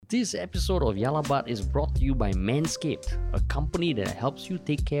This episode of Yalabat is brought to you by Manscaped, a company that helps you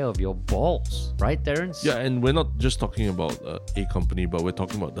take care of your balls. Right, Terence? Yeah, and we're not just talking about a company, but we're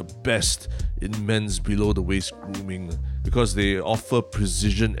talking about the best in men's below-the-waist grooming because they offer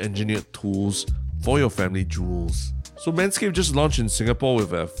precision-engineered tools for your family jewels. So Manscaped just launched in Singapore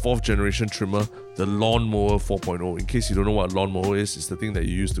with a 4th generation trimmer, the Lawnmower 4.0. In case you don't know what a lawnmower is, it's the thing that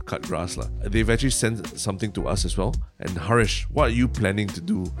you use to cut grass. They've actually sent something to us as well. And Harish, what are you planning to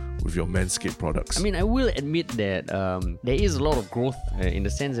do with your Manscaped products? I mean, I will admit that there is a lot of growth in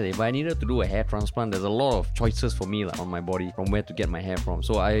the sense that if I needed to do a hair transplant, there's a lot of choices for me on my body from where to get my hair from.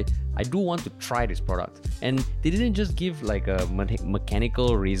 So I do want to try this product. And they didn't just give like a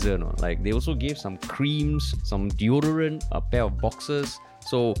mechanical razor, no? Like they also gave some creams, some deodorant, a pair of boxers.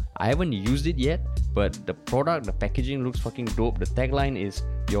 So I haven't used it yet, but the product, the packaging looks fucking dope. The tagline is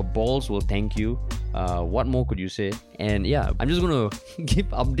 "Your balls will thank you." What more could you say? And yeah, I'm just gonna give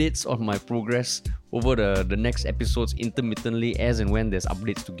updates on my progress over the next episodes intermittently as and when there's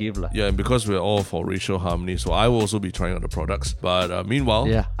updates to give. Yeah, and because we're all for racial harmony, so I will also be trying out the products. But meanwhile,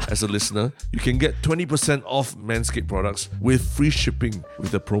 as a listener, you can get 20% off Manscaped products with free shipping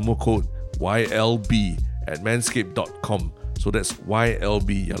with the promo code YLB at manscaped.com. So that's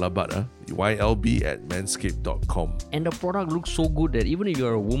YLB, Yalabat, YLB at manscaped.com. And the product looks so good that even if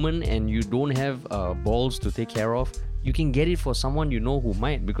you're a woman and you don't have balls to take care of, you can get it for someone you know who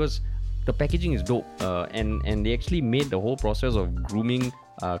might, because the packaging is dope. And they actually made the whole process of grooming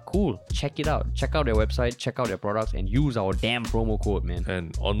cool. Check it out. Check out their website, check out their products, and use our damn promo code, man.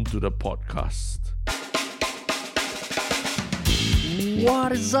 And on to the podcast.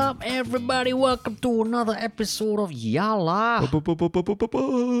 What is up, everybody? Welcome to another episode of Yala,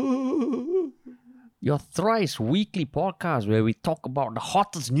 your thrice weekly podcast where we talk about the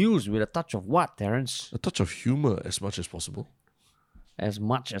hottest news with a touch of what, Terence? A touch of humor as much as possible. As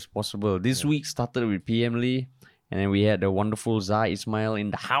much as possible. This week started with PM Lee, and then we had the wonderful Zah Ismail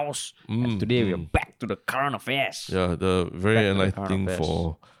in the house. And today we are back to the current affairs. Yeah, the very enlightening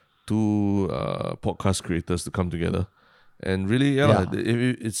for two podcast creators to come together. And really,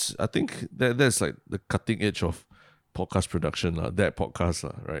 it's I think that's like the cutting edge of podcast production, that podcast,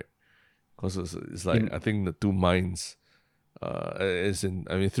 right? Because it's like, I think the two minds,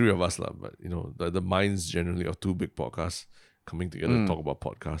 three of us, but you know, the minds generally of two big podcasts coming together to talk about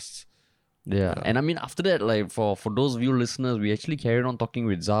podcasts. Yeah, and I mean, after that, like for those of you listeners, we actually carried on talking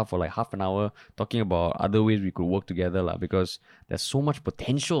with Zah for like half an hour, talking about other ways we could work together, because there's so much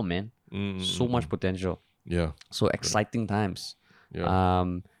potential, man. So much potential. Yeah. So exciting times. Yeah.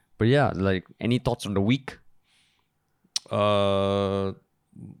 But yeah, like any thoughts on the week? What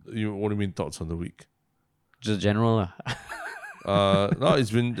do you mean thoughts on the week? Just general. No,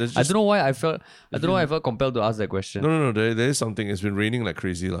 it's been. I don't know why I felt compelled to ask that question. No. There is something. It's been raining like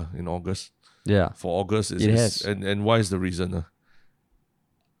crazy in August. Yeah. For August, it has. And why is the reason?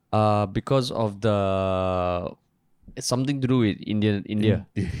 Because of it's something to do with India,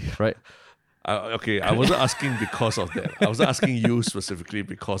 right? I wasn't asking because of that. I was asking you specifically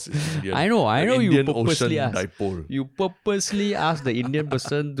because it's Indian. I know. Indian You purposely asked. Dipole. You purposely asked the Indian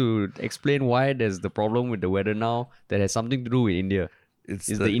person to explain why there's the problem with the weather now that has something to do with India. It's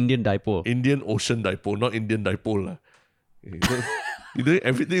the Indian dipole. Indian Ocean Dipole, not Indian Dipole. You do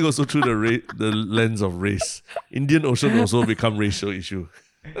everything also through the lens of race. Indian Ocean also become racial issue.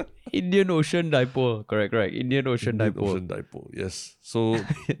 Indian Ocean Dipole. Correct. Indian Ocean Dipole, yes. So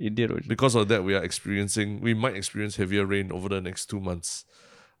Indian Ocean. Because of that, we might experience heavier rain over the next 2 months.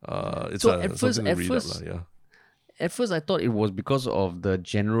 At first I thought it was because of the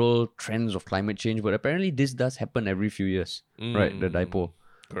general trends of climate change, but apparently this does happen every few years, right? The dipole.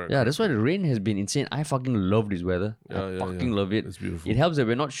 Correct. Yeah, that's why the rain has been insane. I fucking love this weather. I fucking love it. It's beautiful. It helps that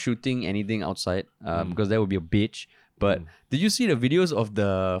we're not shooting anything outside because that would be a bitch. But did you see the videos of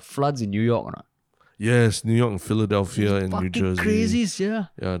the floods in New York or not? Yes, New York and Philadelphia and New Jersey. Crazy, yeah.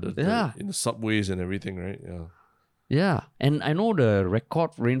 Yeah, in the subways and everything, right? Yeah. Yeah, and I know the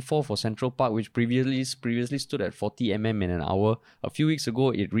record rainfall for Central Park, which previously stood at 40 mm in an hour. A few weeks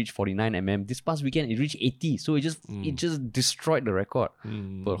ago, it reached 49 mm. This past weekend, it reached 80. So it just destroyed the record.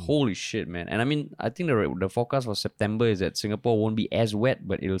 But holy shit, man! And I mean, I think the forecast for September is that Singapore won't be as wet,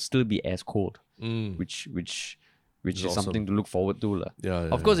 but it'll still be as cold. Which is awesome. Something to look forward to.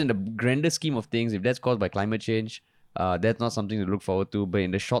 Of course, in the grander scheme of things, if that's caused by climate change, that's not something to look forward to. But in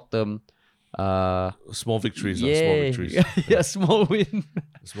the short term, small victories. Small victories. Small win.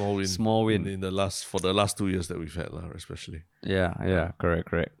 Small win for the last 2 years that we've had, especially. Yeah,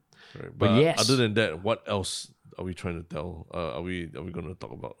 correct. Right. But yes, other than that, what else are we trying to tell? Are we going to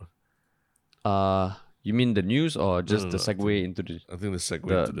talk about? You mean the news or just No, the no, segue into the I think the segue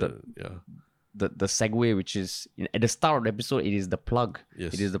the- to the segue, which is at the start of the episode? It is the plug.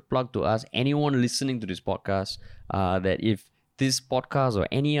 Yes. It is the plug to us. Anyone listening to this podcast, that if this podcast or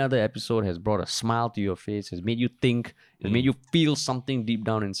any other episode has brought a smile to your face, has made you think, has made you feel something deep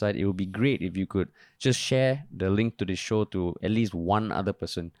down inside, it would be great if you could just share the link to this show to at least one other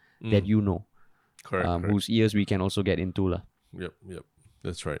person that you know, correct. whose ears we can also get into lah. Yep,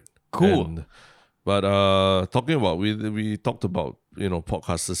 that's right. Cool. But talking about we talked about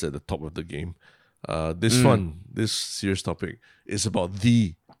podcasters at the top of the game. This serious topic is about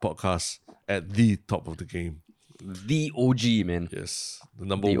the podcast at the top of the game. The OG, man. Yes, the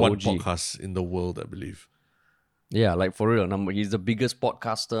number The one OG. podcast in the world, I believe. Yeah, like for real. He's the biggest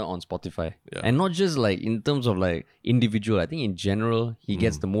podcaster on Spotify. Yeah. And not just like in terms of like individual. I think in general, he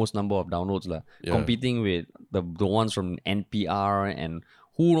gets the most number of downloads. Yeah. Competing with the ones from NPR and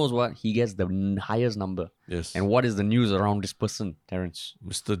who knows what. He gets the highest number. Yes. And what is the news around this person, Terence?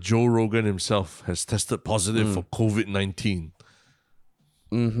 Mr. Joe Rogan himself has tested positive for COVID-19.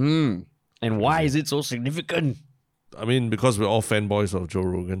 And why is it so significant? I mean, because we're all fanboys of Joe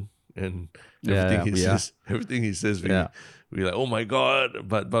Rogan and everything he yeah. says. Everything he says, Yeah. we like, oh my god!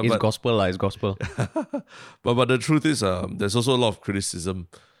 But It's gospel, it's gospel. but the truth is, there's also a lot of criticism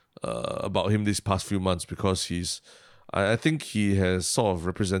about him these past few months because I think he has sort of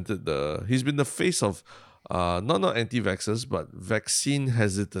represented he's been the face of not anti-vaxxers but vaccine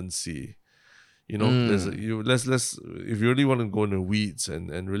hesitancy. Let's if you really want to go in the weeds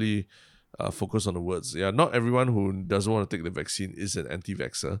and really focus on the words. Yeah, not everyone who doesn't want to take the vaccine is an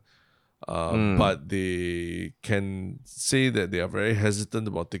anti-vaxxer. But they can say that they are very hesitant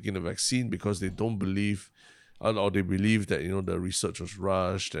about taking the vaccine because they don't believe or they believe that the research was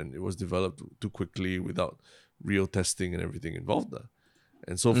rushed and it was developed too quickly without real testing and everything involved.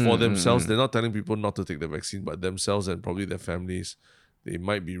 And so for themselves, they're not telling people not to take the vaccine, but themselves and probably their families, they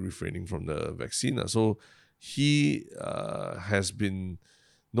might be refraining from the vaccine. So he has been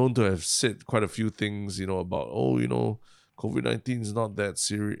known to have said quite a few things, about, COVID-19 is not that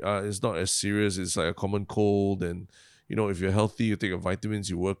serious. It's not as serious. It's like a common cold. And, if you're healthy, you take your vitamins,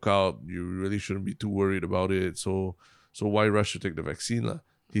 you work out, you really shouldn't be too worried about it. So why rush to take the vaccine? La?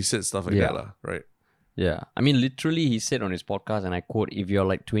 He said stuff like that, right? Yeah. I mean, literally, he said on his podcast, and I quote, if you're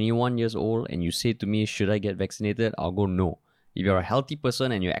like 21 years old and you say to me, should I get vaccinated? I'll go, no. If you're a healthy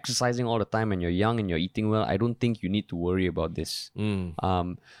person and you're exercising all the time and you're young and you're eating well, I don't think you need to worry about this.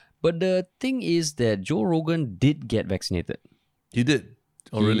 But the thing is that Joe Rogan did get vaccinated. He did.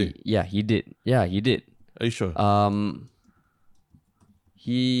 Oh, really? Yeah, he did. Yeah, he did. Are you sure?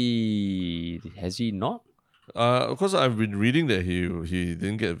 Has he not? Because I've been reading that he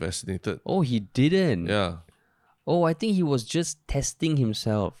didn't get vaccinated. Oh, he didn't. Yeah. Oh, I think he was just testing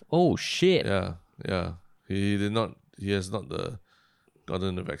himself. Oh shit. Yeah. He did not. He has not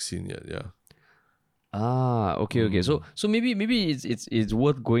gotten the vaccine yet. Yeah. Okay. So maybe it's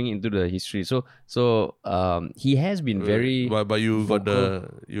worth going into the history. So he has been very. But you got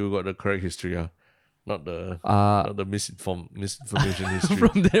vocal. the correct history, not the misinformation history.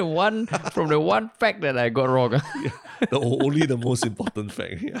 from the one fact that I got wrong. Only the most important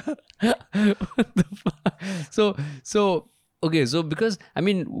fact. What the fuck? So okay, so because I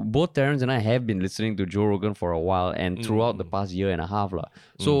mean both Terence and I have been listening to Joe Rogan for a while and throughout the past year and a half.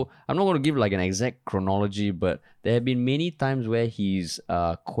 So I'm not going to give like an exact chronology, but there have been many times where he's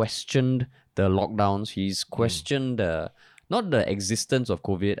questioned the lockdowns. He's questioned not the existence of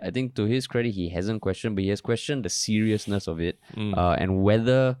COVID. I think to his credit, he hasn't questioned, but he has questioned the seriousness of it and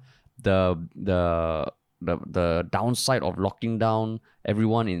whether the downside of locking down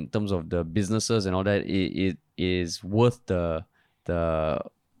everyone in terms of the businesses and all that it is worth the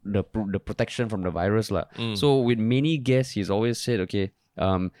protection from the virus lah. So with many guests, he's always said, okay,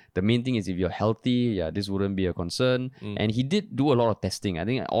 the main thing is if you're healthy, this wouldn't be a concern. And he did do a lot of testing. I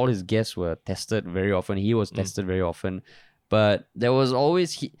think all his guests were tested very often. He was tested very often. But there was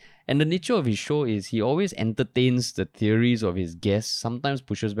always and the nature of his show is he always entertains the theories of his guests, sometimes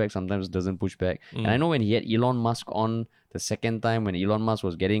pushes back, sometimes doesn't push back. And I know when he had Elon Musk on the second time, when Elon Musk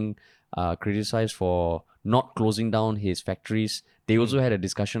was getting criticized for not closing down his factories, they also had a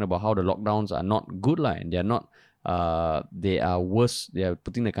discussion about how the lockdowns are not good and they're not they are worse. They are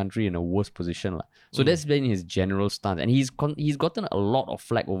putting the country in a worse position. So that's been his general stance. And he's gotten a lot of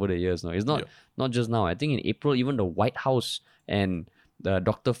flack over the years. It's not just now. I think in April, even the White House and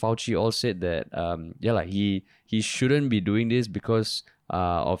Dr. Fauci all said that he shouldn't be doing this because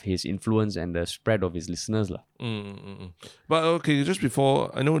of his influence and the spread of his listeners. But okay, just before,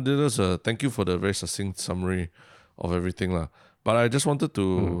 I know there's thank you for the very succinct summary of everything. But I just wanted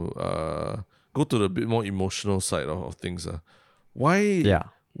to go to the bit more emotional side of things. Why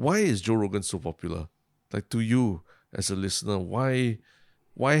is Joe Rogan so popular? Like, to you as a listener, why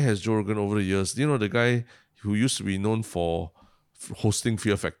has Joe Rogan over the years, the guy who used to be known for hosting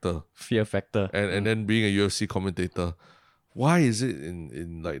Fear Factor and then being a UFC commentator, why is it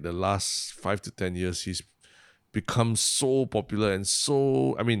in like the last 5 to 10 years he's become so popular and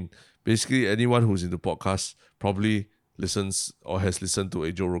so, I mean, basically anyone who's into podcasts probably listens or has listened to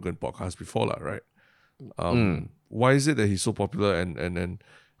a Joe Rogan podcast before, right? Why is it that he's so popular and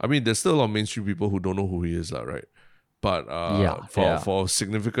I mean, there's still a lot of mainstream people who don't know who he is, right? But for a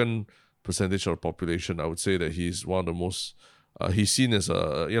significant percentage of the population, I would say that he's one of the most he's seen as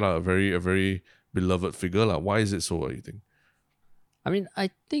a very beloved figure. Why is it so, what do you think? I mean, I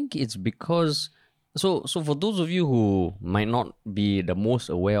think it's because so for those of you who might not be the most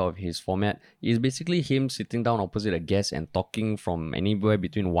aware of his format, it's basically him sitting down opposite a guest and talking from anywhere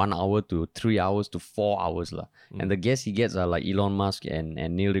between 1 hour to 3 hours to 4 hours. And the guests he gets are like Elon Musk and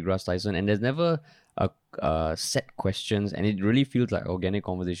Neil deGrasse Tyson, and there's never a set questions, and it really feels like organic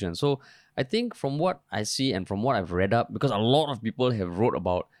conversation. So I think from what I see and from what I've read up, because a lot of people have wrote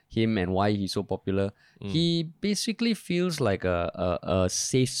about him and why he's so popular, he basically feels like a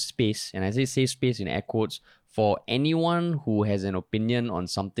safe space, and I say safe space in air quotes, for anyone who has an opinion on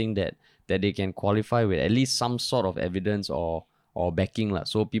something that they can qualify with at least some sort of evidence or backing.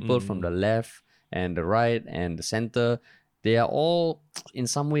 So people from the left and the right and the center, they are all in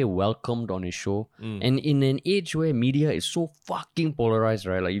some way welcomed on his show. And in an age where media is so fucking polarized,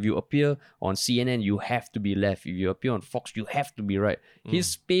 right? Like if you appear on CNN, you have to be left. If you appear on Fox, you have to be right. His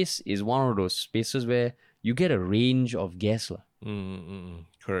space is one of those spaces where you get a range of guests.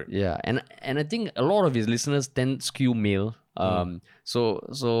 Correct. Yeah, and I think a lot of his listeners tend skew male.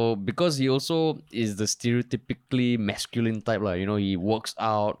 So because he also is the stereotypically masculine type, he works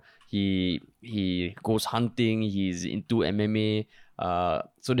out, he goes hunting, he's into MMA,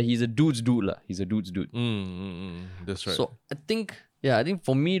 so that he's a dude's dude. He's a dude's dude. That's right. So I think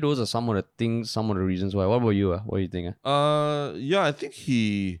for me those are some of the things, some of the reasons why. What about you? What do you think? I think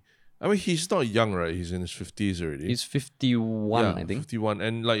he's not young, right? He's in his 50s already. He's 51, I think. 51,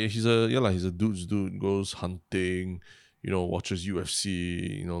 and like he's a dude's dude, goes hunting, watches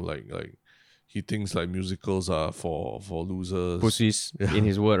UFC, like he thinks like musicals are for losers. Pussies, in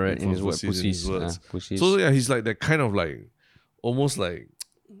his word, right? In his word, pussies. Pussies. So he's like that kind of like, almost like,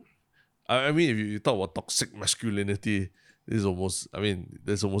 I mean, if you talk about toxic masculinity, this is almost,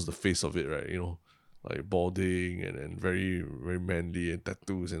 that's almost the face of it, right? Like balding and very, very manly and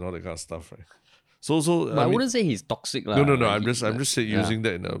tattoos and all that kind of stuff, right? So I wouldn't say he's toxic. No. I'm just using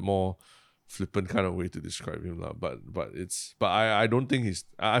that in a more flippant kind of way to describe him, but I don't think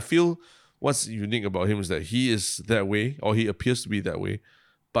I feel what's unique about him is that he is that way, or he appears to be that way,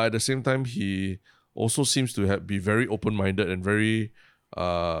 but at the same time he also seems to be very open-minded and very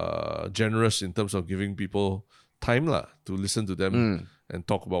generous in terms of giving people time to listen to them and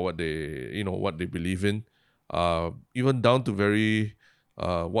talk about what they believe in, even down to very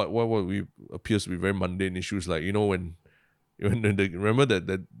what we appears to be very mundane issues, like when remember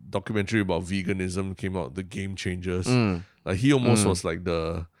that documentary about veganism came out, The Game Changers. Like he almost was like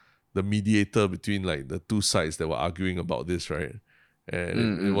the mediator between like the two sides that were arguing about this, right?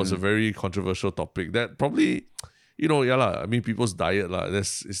 And it was a very controversial topic that probably, people's diet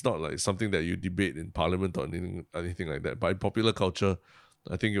it's not like something that you debate in parliament or anything like that. But in popular culture,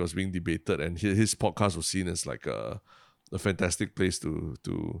 I think it was being debated, and his podcast was seen as like a fantastic place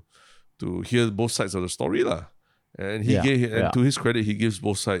to hear both sides of the story, And to his credit, he gives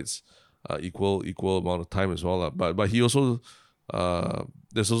both sides equal amount of time as well, But he also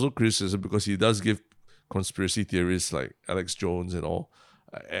there's also criticism because he does give conspiracy theories like Alex Jones and all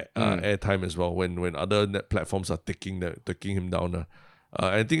airtime as well when other net platforms are taking him down.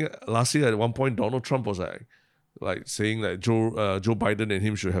 I think last year at one point Donald Trump was like saying that Joe Biden and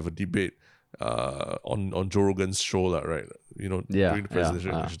him should have a debate on Joe Rogan's show, right? During the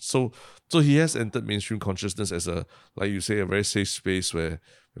presidential election. So he has entered mainstream consciousness as a, like you say, a very safe space where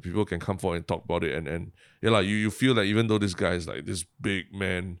people can come forward and talk about it, and you feel like even though this guy is like this big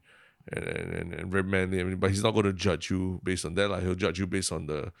man and very manly, but he's not going to judge you based on that. He'll judge you based on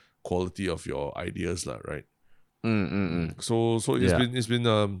the quality of your ideas, right? So it's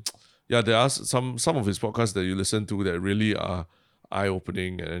been there are some of his podcasts that you listen to that really are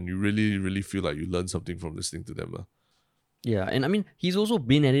eye-opening, and you really, really feel like you learn something from listening to them. Yeah, and I mean, he's also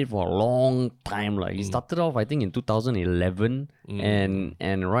been at it for a long time. Like he started off, I think, in 2011,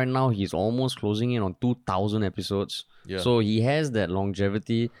 and right now he's almost closing in on 2,000 episodes. Yeah. So he has that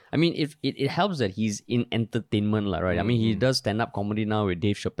longevity. I mean, if it helps that he's in entertainment, like, right? I mean, he does stand-up comedy now with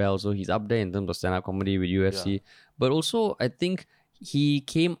Dave Chappelle, so he's up there in terms of stand-up comedy with UFC. But also, I think he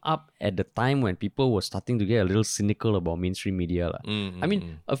came up at the time when people were starting to get a little cynical about mainstream media. I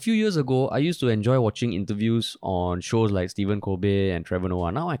mean, a few years ago, I used to enjoy watching interviews on shows like Stephen Colbert and Trevor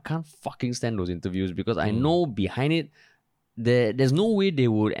Noah. Now I can't fucking stand those interviews because I know behind it, there's no way they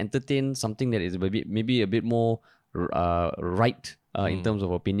would entertain something that is maybe a bit more right in terms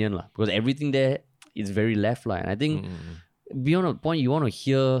of opinion. Because everything there is very left. And I think beyond a point, you want to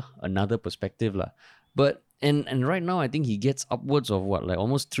hear another perspective. But And right now, I think he gets upwards of what, like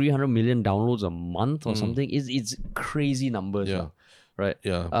almost 300 million downloads a month or something. It's crazy numbers, right?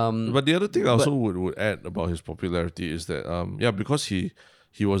 Yeah. But the other thing I also would add about his popularity is that because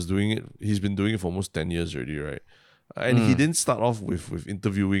he was doing it, he's been doing it for almost 10 years already, right? And he didn't start off with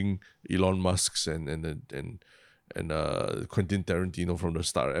interviewing Elon Musk's and Quentin Tarantino from the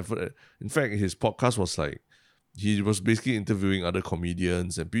start. In fact, his podcast was like, he was basically interviewing other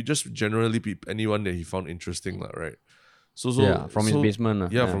comedians and just generally anyone that he found interesting, right? So from his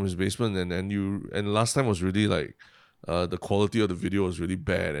basement. From his basement, and last time was really like the quality of the video was really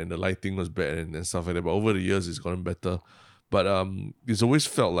bad and the lighting was bad and stuff like that. But over the years, it's gotten better. But it's always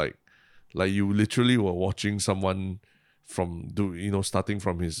felt like you literally were watching someone starting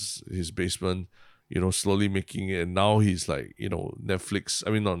from his basement, slowly making it, and now he's like,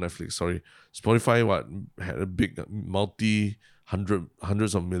 Spotify had a big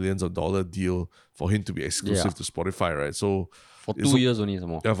hundreds of millions of dollar deal for him to be exclusive to Spotify, right? So for 2 years only some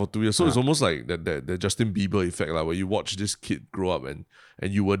more. Yeah, for 2 years. So it's almost like the Justin Bieber effect, where you watch this kid grow up and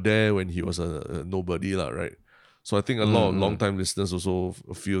you were there when he was a nobody, right? So I think a lot of long-time listeners also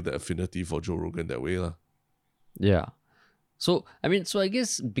feel the affinity for Joe Rogan that way. Yeah. So, I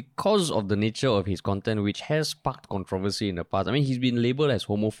guess because of the nature of his content, which has sparked controversy in the past, he's been labeled as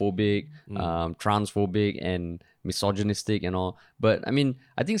homophobic, transphobic, and misogynistic and all. But,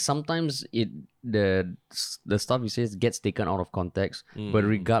 I think sometimes the stuff he says gets taken out of context. But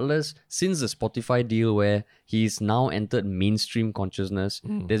regardless, since the Spotify deal where he's now entered mainstream consciousness,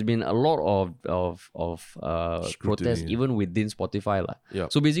 there's been a lot of protests even within Spotify. Yeah.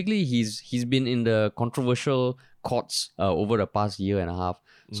 So basically, he's been in the controversial courts over the past year and a half.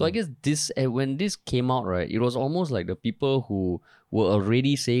 So I guess when this came out, right, it was almost like the people who were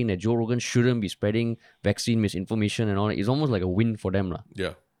already saying that Joe Rogan shouldn't be spreading vaccine misinformation and all that. It's almost like a win for them.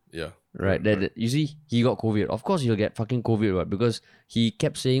 Yeah. Right. That you see, he got COVID. Of course, he'll get fucking COVID, right? Because he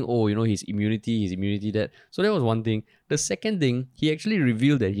kept saying, his immunity, that. So that was one thing. The second thing, he actually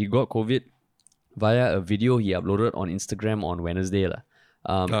revealed that he got COVID via a video he uploaded on Instagram on Wednesday. In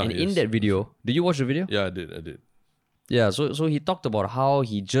that video, did you watch the video? Yeah, I did. Yeah, so he talked about how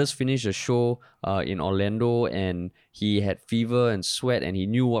he just finished a show in Orlando and he had fever and sweat and he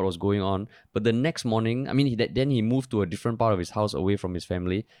knew what was going on. But the next morning, then he moved to a different part of his house away from his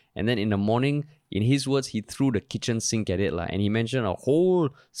family. And then in the morning, in his words, he threw the kitchen sink at it. And he mentioned a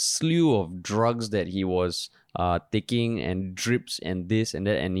whole slew of drugs that he was taking and drips and this and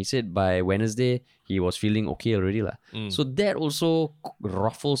that. And he said by Wednesday, he was feeling okay already. So that also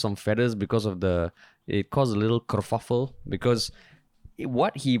ruffled some feathers because of it caused a little kerfuffle because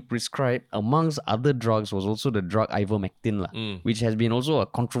what he prescribed, amongst other drugs, was also the drug ivermectin, which has been also a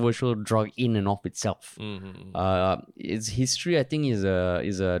controversial drug in and of itself. Its history, I think, is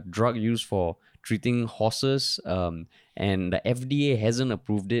a drug used for treating horses, and the FDA hasn't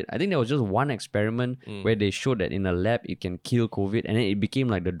approved it. I think there was just one experiment where they showed that in a lab it can kill COVID, and then it became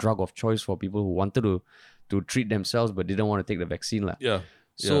like the drug of choice for people who wanted to treat themselves but didn't want to take the vaccine. Yeah.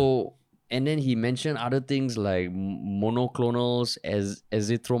 So... And then he mentioned other things like monoclonals,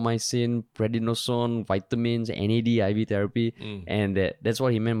 azithromycin, prednisone, vitamins, NAD, IV therapy. And that's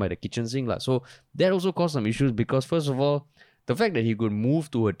what he meant by the kitchen sink. So that also caused some issues because, first of all, the fact that he could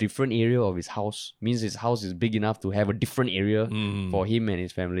move to a different area of his house means his house is big enough to have a different area for him and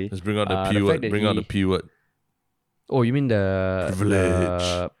his family. Let's bring out the P word. Bring out the P word. Oh, you mean the...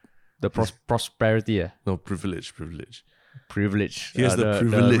 Privilege. The prosperity? No, privilege. Privilege. He has the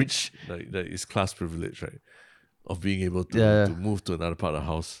privilege, like it's class privilege, right? Of being able to move to another part of the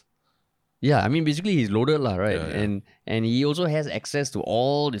house. Yeah, basically he's loaded, right? Yeah. And he also has access to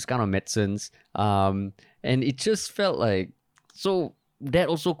all these kind of medicines. And it just felt like, so that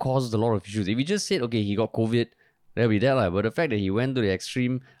also caused a lot of issues. If he just said, okay, he got COVID, that'll be that, but the fact that he went to the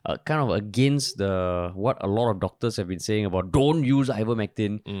extreme, kind of against what a lot of doctors have been saying about don't use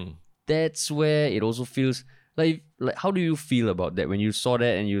ivermectin, that's where it also feels like how do you feel about that when you saw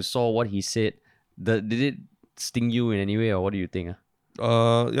that and you saw what he said? Did it sting you in any way, or what do you think?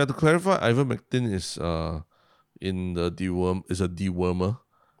 Yeah, to clarify, ivermectin is in the is a dewormer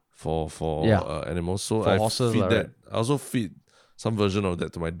for Yeah, animals. So for I horses, feed lah, that. right? I also feed some version of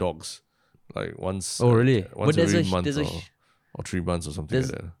that to my dogs, like once Oh, really? once But every month or 3 months or something like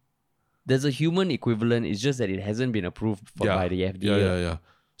there's that. there's a human equivalent. It's just that it hasn't been approved Yeah, by the yeah, FDA. yeah, yeah.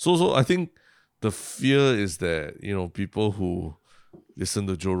 So I think the fear is that people who listen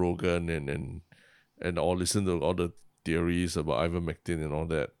to Joe Rogan and or listen to all the theories about ivermectin and all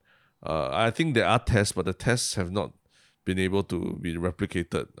that. I think there are tests, but the tests have not been able to be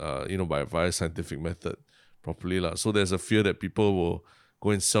replicated, via scientific method properly lah. So there's a fear that people will go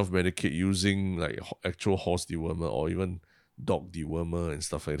and self-medicate using like actual horse dewormer or even dog dewormer and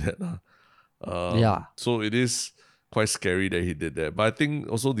stuff like that lah. Yeah. So it is quite scary that he did that. But I think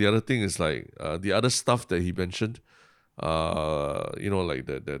also the other thing is like the other stuff that he mentioned, like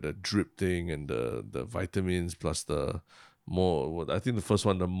the drip thing and the vitamins plus the I think the first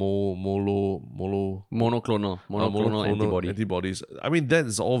one, the Monoclonal antibody. antibodies. I mean, that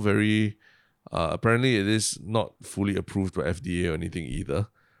is all very apparently it is not fully approved by FDA or anything either,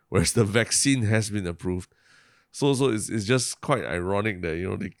 whereas the vaccine has been approved. So it's just quite ironic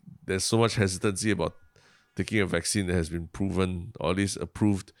that there's so much hesitancy about taking a vaccine that has been proven or at least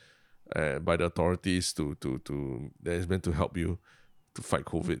approved by the authorities to that is meant to help you to fight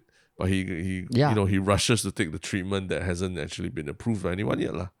COVID. But he he rushes to take the treatment that hasn't actually been approved by anyone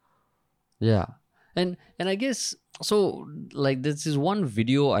yet lah. Yeah. And I guess so, like there's this one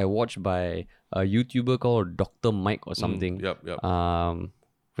video I watched by a YouTuber called Dr. Mike or something. Yep.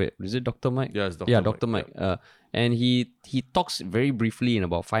 Wait, is it Dr. Mike? Yeah, it's Dr. Yeah, Mike. Dr. Mike. And he talks very briefly in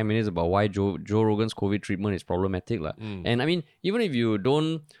about 5 minutes about why Joe Rogan's COVID treatment is problematic. And I mean, even if you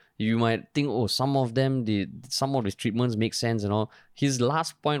don't, you might think, oh, some of his treatments make sense and all. His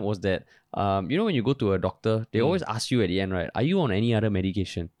last point was that, when you go to a doctor, they always ask you at the end, right? Are you on any other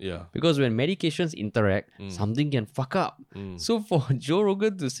medication? Yeah. Because when medications interact, something can fuck up. So for Joe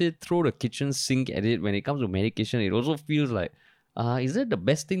Rogan to say throw the kitchen sink at it when it comes to medication, it also feels like, is that the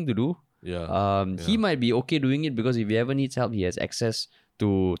best thing to do? Yeah. He might be okay doing it because if he ever needs help, he has access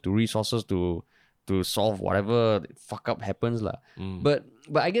to resources to solve whatever fuck up happens lah. But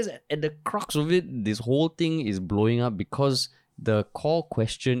I guess at the crux of it, this whole thing is blowing up because the core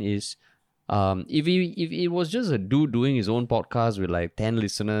question is, if it was just a dude doing his own podcast with like 10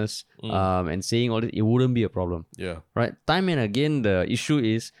 listeners and saying all this, it wouldn't be a problem. Yeah. Right? Time and again, the issue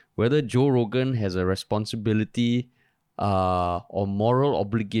is whether Joe Rogan has a responsibility or moral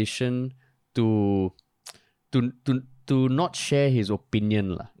obligation to not share his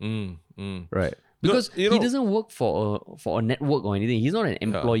opinion lah. Right? Because he doesn't work for a network or anything. He's not an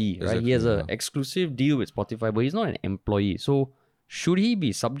employee, right? Exactly, He has an exclusive deal with Spotify, but he's not an employee. So should he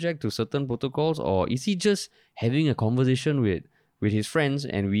be subject to certain protocols, or is he just having a conversation with his friends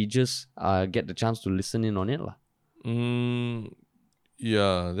and we just get the chance to listen in on it lah?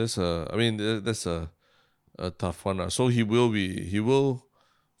 Yeah, that's a tough one lah. So he will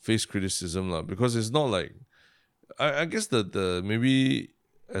face criticism lah, because it's not like I guess the maybe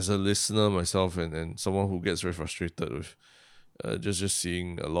as a listener myself and someone who gets very frustrated with just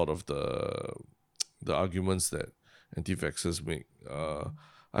seeing a lot of the arguments that anti-vaxxers make.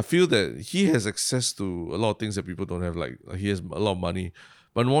 I feel that he has access to a lot of things that people don't have. Like he has a lot of money,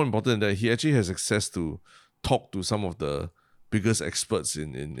 but more important than that, he actually has access to talk to some of the biggest experts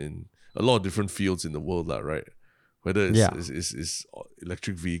in a lot of different fields in the world, lah, right? Whether it's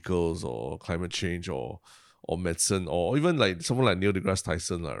electric vehicles or climate change or medicine or even like someone like Neil deGrasse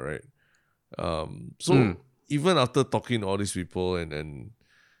Tyson, lah, right? So even after talking to all these people and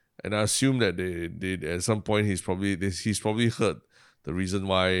I assume that they at some point he's probably heard the reason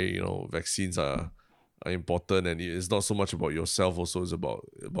why vaccines are important, and it's not so much about yourself, also it's about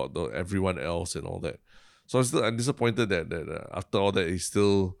everyone else and all that. So I'm disappointed that after all that he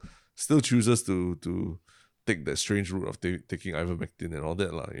still chooses to take that strange route of taking ivermectin and all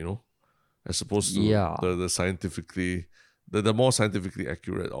that lah, as opposed to the scientifically the more scientifically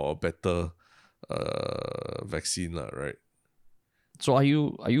accurate or better vaccine lah, right? So are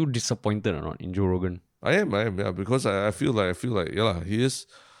you disappointed or not in Joe Rogan? I am, yeah, because I feel like he is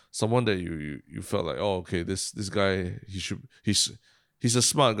someone that you felt like, oh, okay, this guy he's a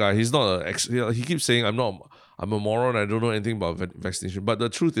smart guy. He's not he keeps saying I'm a moron. I don't know anything about vaccination. But the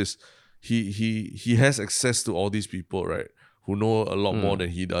truth is, he has access to all these people, right, who know a lot more than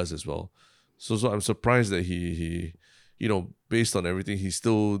he does as well. So I'm surprised that he based on everything, he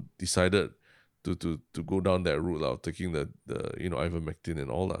still decided to go down that route of taking the ivermectin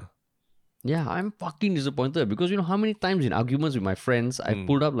and all that. Yeah, I'm fucking disappointed because you know how many times in arguments with my friends I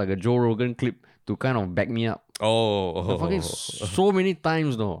pulled up like a Joe Rogan clip to kind of back me up. Fucking Oh, so many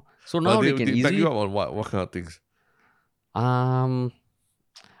times, no. So now they can they back you easily up on what? What kind of things? um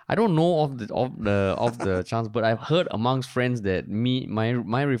I don't know of the chance, but I've heard amongst friends that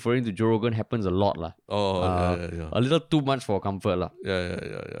my referring to Joe Rogan happens a lot lah. Oh, yeah. A little too much for comfort lah.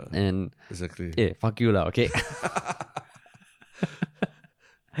 Yeah. And Exactly. fuck you lah, okay.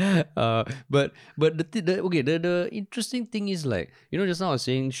 But the interesting thing is like, you know, just now I was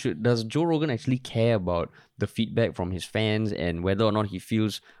saying, does Joe Rogan actually care about the feedback from his fans and whether or not he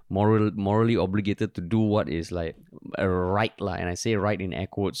feels morally obligated to do what is like a right lah, and I say right in air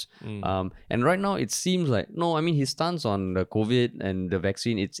quotes. And right now it seems like no, I mean his stance on the COVID and the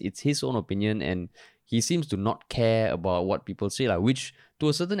vaccine, it's his own opinion, and he seems to not care about what people say like, which to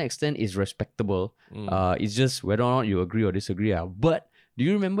a certain extent is respectable. It's just whether or not you agree or disagree. But do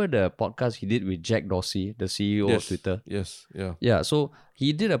you remember the podcast he did with Jack Dorsey, the CEO of Twitter? Yes, yeah. Yeah, so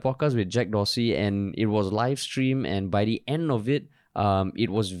he did a podcast with Jack Dorsey and it was live stream, and by the end of it, it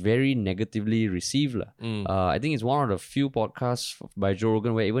was very negatively received lah. I think it's one of the few podcasts by Joe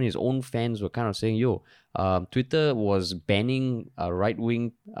Rogan where even his own fans were kind of saying, yo, Twitter was banning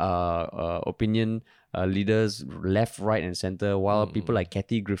right-wing opinion leaders left, right and center, while people like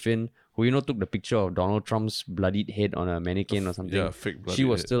Kathy Griffin, who you know took the picture of Donald Trump's bloodied head on a mannequin or something. Yeah, fake bloody she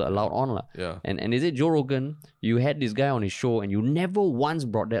was head. still allowed on lah. Yeah. And is it Joe Rogan? You had this guy on his show and you never once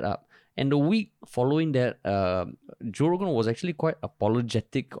brought that up. And the week following that, Joe Rogan was actually quite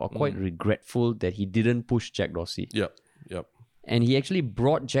apologetic or quite regretful that he didn't push Jack Dorsey. Yep. And he actually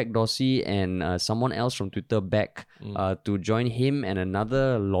brought Jack Dorsey and someone else from Twitter back to join him and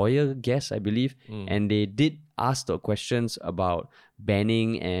another lawyer guest, I believe. And they did ask the questions about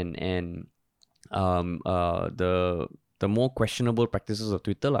banning and the more questionable practices of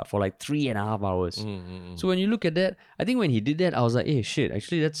Twitter for like 3.5 hours. So when you look at that, I think when he did that, I was like, hey, shit,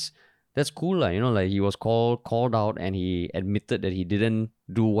 actually that's cool. You know, like he was called out and he admitted that he didn't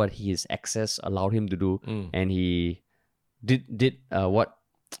do what his access allowed him to do. And he did what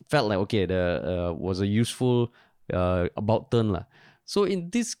felt like okay, was a useful about turn lah. So in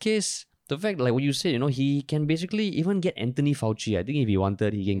this case, the fact like what you said, you know, he can basically even get Anthony Fauci. I think if he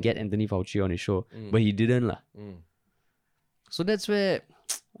wanted, he can get Anthony Fauci on his show, but he didn't lah. So that's where,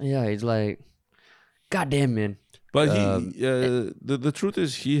 yeah, it's like, goddamn man. But the truth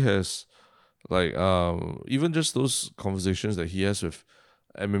is he has like even just those conversations that he has with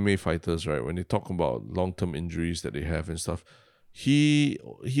MMA fighters, right? When they talk about long-term injuries that they have and stuff, he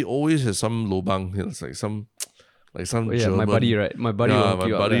always has some lobang. It's like some German, my buddy, right? My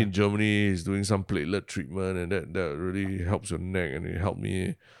buddy, in Germany is doing some platelet treatment, and that really helps your neck, and it helped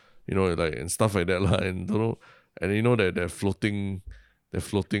me, you know, like and stuff like that, and don't know, and you know that floating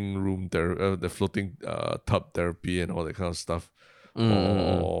room the floating tub therapy and all that kind of stuff.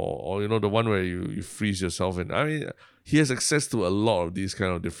 Or you know, the one where you freeze yourself, and I mean he has access to a lot of these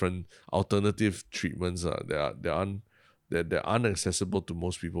kind of different alternative treatments they're inaccessible to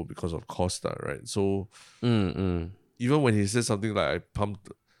most people because of cost, right? So even when he says something like I pumped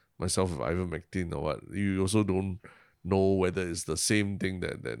myself with ivermectin or what, you also don't know whether it's the same thing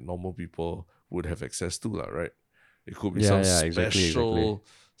that normal people would have access to, right? It could be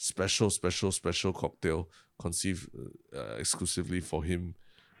special cocktail conceived exclusively for him,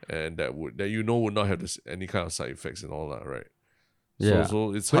 and that would not have any kind of side effects and all that, right? Yeah.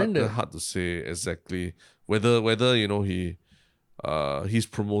 So it's hard to say exactly whether you know he's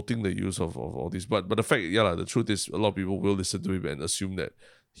promoting the use of all these, but the fact, the truth is a lot of people will listen to him and assume that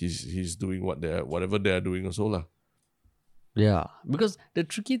he's doing whatever they're doing also lah. Yeah, because the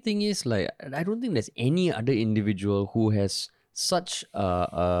tricky thing is like I don't think there's any other individual who has such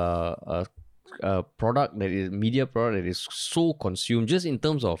a product media product that is so consumed just in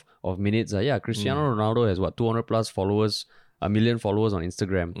terms of minutes. Cristiano Ronaldo has 200 plus followers, 1 million followers on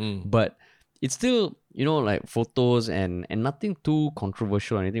Instagram, but it's still, you know, like photos and nothing too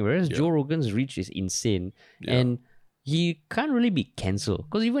controversial or anything. Whereas Joe Rogan's reach is insane, and he can't really be cancelled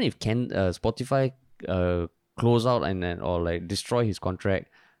because even if Spotify close out or like destroy his contract,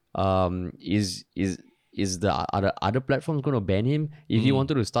 is the other platforms going to ban him? If he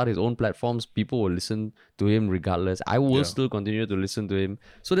wanted to start his own platforms, people will listen to him regardless. I will still continue to listen to him.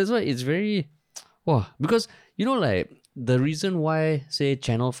 So that's why it's very because you know, like the reason why say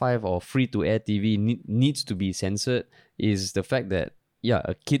Channel 5 or free-to-air TV needs to be censored is the fact that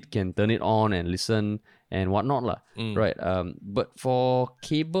a kid can turn it on and listen and whatnot lah, right? But for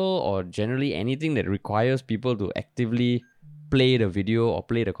cable or generally anything that requires people to actively play the video or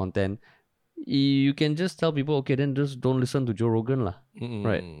play the content, you can just tell people, okay, then just don't listen to Joe Rogan lah,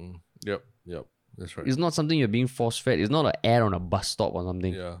 right? Yep. Yep, that's right. It's not something you're being force-fed. It's not an ad on a bus stop or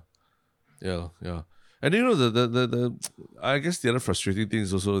something. Yeah. And you know the I guess the other frustrating thing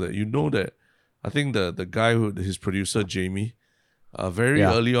is also that that I think the guy his producer Jamie, very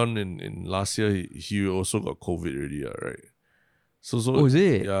Yeah. early on in last year he also got COVID already, right? So Oh, is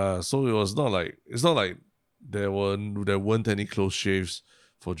it? yeah, so it's not like there weren't any close shaves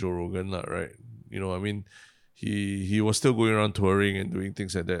for Joe Rogan, right? You know, I mean, he was still going around touring and doing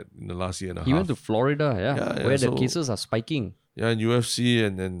things like that in the last year and a He half. went to Florida, where the so cases are spiking. yeah, and UFC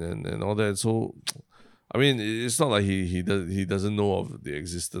and all that. So I mean, it's not like he doesn't know of the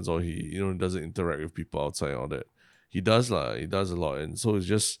existence, or he doesn't interact with people outside and all that. He does he does a lot, and so it's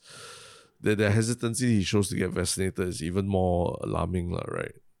just the hesitancy he shows to get vaccinated is even more alarming,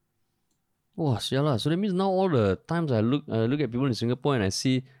 right? Oh, yeah. So that means now all the times I look at people in Singapore and I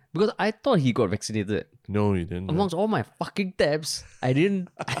see, because I thought he got vaccinated. No, he didn't. Amongst all my fucking tabs, I didn't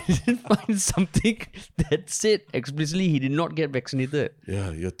find something that said explicitly he did not get vaccinated. Yeah,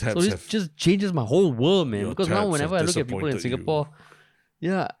 your tabs So this just changes my whole world, man. Because now whenever I look at people in Singapore,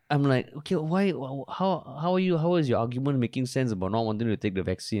 I'm like, okay, why? How are you? How is your argument making sense about not wanting to take the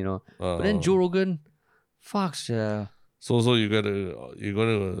vaccine? You know, but then Joe Rogan, fucks, yeah. So you're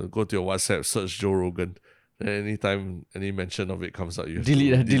gonna go to your WhatsApp, search Joe Rogan, and anytime any mention of it comes out, you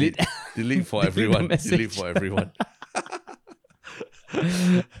delete for everyone. Delete for everyone.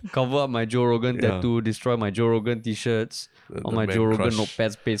 Cover up my Joe Rogan tattoo, destroy my Joe Rogan t-shirts, all my Joe Rogan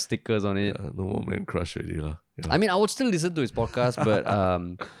notepads, paste stickers on it. No more man crush already, lah. Yeah. I mean, I would still listen to his podcast, but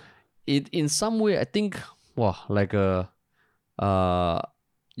it in some way I think, like a, I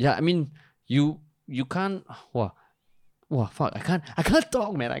mean, you can't, fuck, I can't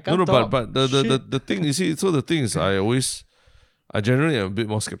talk, man. I can't talk. But the thing you see, so the thing is, I generally am a bit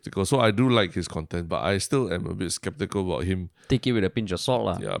more skeptical. So I do like his content, but I still am a bit skeptical about him. Take it with a pinch of salt,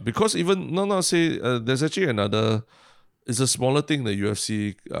 lah. Yeah, because even there's actually another. It's a smaller thing in the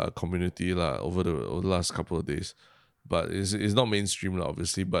UFC community lah over the last couple of days, but it's not mainstream lah,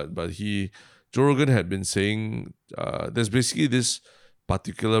 obviously. But Joe Rogan had been saying there's basically this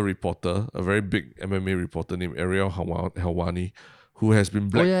particular reporter, a very big MMA reporter named Ariel Helwani, who has been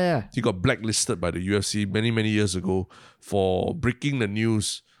he got blacklisted by the UFC many years ago for breaking the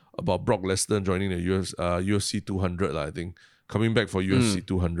news about Brock Lesnar joining the UFC 200 I think, coming back for UFC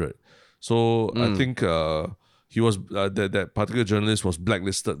 200. So I think he was that particular journalist was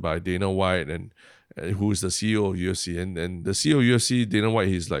blacklisted by Dana White and who is the CEO of UFC, and the CEO of UFC, Dana White,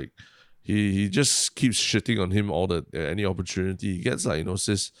 he's like he just keeps shitting on him all any opportunity he gets,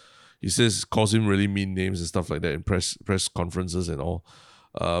 he says calls him really mean names and stuff like that in press conferences and all.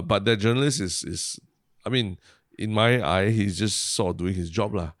 But that journalist is I mean, in my eye, he's just sort of doing his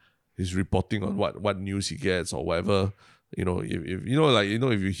job lah. He's reporting on what news he gets or whatever. You know, if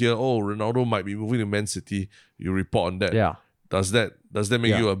if you hear, Ronaldo might be moving to Man City, you report on that. Yeah. Does that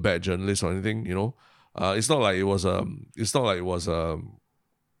make you a bad journalist or anything? You know, it's not like it was a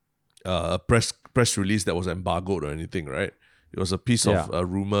press release that was embargoed or anything, right? It was a piece of a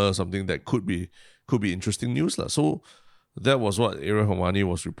rumor, something that could be interesting news lah. So that was what Ariel Helwani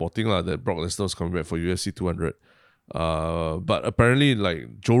was reporting lah, that Brock Lesnar was coming back for UFC 200. But apparently,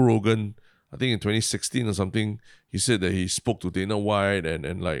 like Joe Rogan, I think in 2016 or something, he said that he spoke to Dana White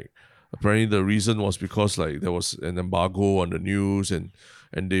and like apparently the reason was because like there was an embargo on the news and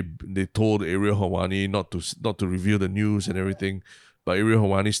they told Ariel Helwani not to reveal the news and everything. But Ariel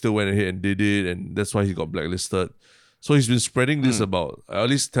Helwani still went ahead and did it, and that's why he got blacklisted. So he's been spreading this about, at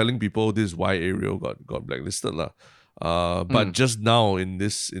least telling people this is why Ariel got blacklisted lah. But just now in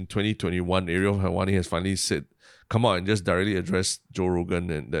 2021, Ariel Helwani has finally come out and just directly addressed Joe Rogan,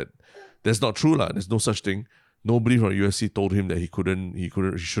 and that that's not true lah. There's no such thing. Nobody from UFC told him that he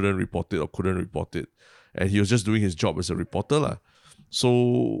shouldn't report it or couldn't report it, and he was just doing his job as a reporter lah.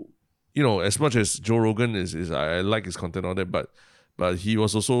 So as much as Joe Rogan is I like his content on that, but he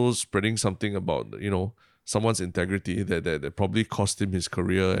was also spreading something about someone's integrity that probably cost him his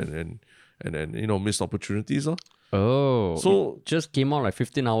career and missed opportunities. Oh, so just came out like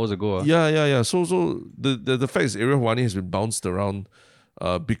 15 hours ago. Yeah. So the fact is Ariel Helwani has been bounced around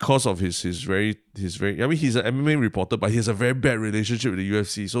because of his very. I mean, he's an MMA reporter, but he has a very bad relationship with the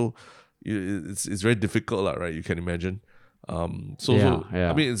UFC. So it's very difficult, lah, right? You can imagine. I mean,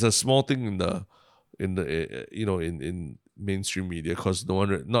 it's a small thing in mainstream media because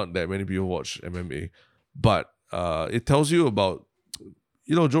not that many people watch MMA, but it tells you about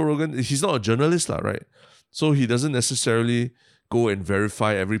Joe Rogan. He's not a journalist, lah, right? So he doesn't necessarily go and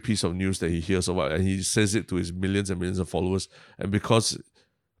verify every piece of news that he hears about, and he says it to his millions and millions of followers. And because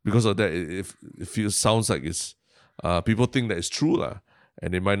of that, it sounds like it's people think that it's true, lah.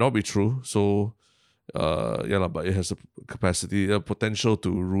 and it might not be true. So, but it has a potential to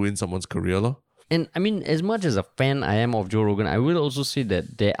ruin someone's career, lor. And I mean, as much as a fan I am of Joe Rogan, I will also say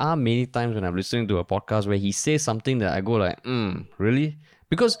that there are many times when I'm listening to a podcast where he says something that I go like, really?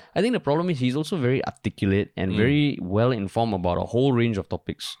 Because I think the problem is he's also very articulate and very well informed about a whole range of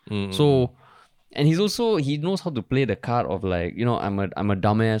topics. So, and he knows how to play the card of like, I'm a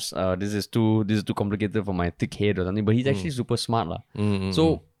dumbass. This is too complicated for my thick head or something. But he's actually super smart, lah.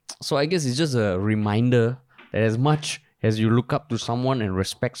 So I guess it's just a reminder that as much as you look up to someone and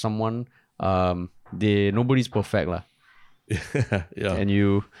respect someone, nobody's perfect, lah. Yeah. And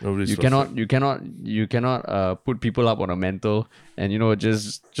you cannot put people up on a mental and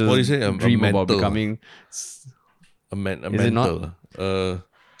just what do you say? dream about becoming a mental. Is it not? No.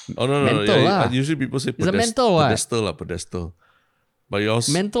 Mental Yeah, usually people say it's a mental what? Pedestal. But yours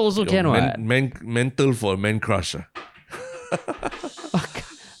mental also can what? Mental for man crush.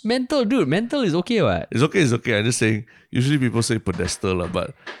 Mental, dude. Mental is okay what? It's okay. I'm just saying. Usually people say pedestal,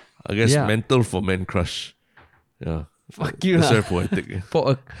 but I guess mental for man crush. Yeah. Fuck you, that's lah. very poetic.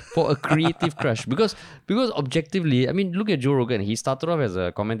 for a creative crush, because objectively, I mean, look at Joe Rogan. He started off as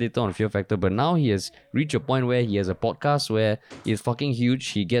a commentator on Fear Factor, but now he has reached a point where he has a podcast where he's fucking huge.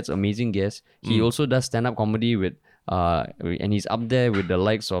 He gets amazing guests. He also does stand-up comedy with and he's up there with the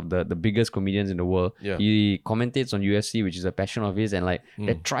likes of the biggest comedians in the world. Yeah. He commentates on UFC, which is a passion of his, and like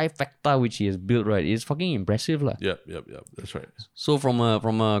that trifecta which he has built, right, is fucking impressive, lah. Yep. That's right. So from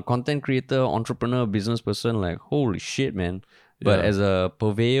a content creator, entrepreneur, business person, like holy shit, man. But as a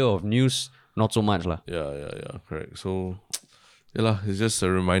purveyor of news, not so much, lah. Yeah. Correct. So, it's just a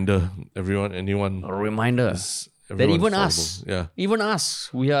reminder. A reminder that even us,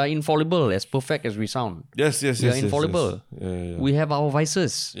 we are infallible, as perfect as we sound. Yes. We are infallible. Yes. Yeah. We have our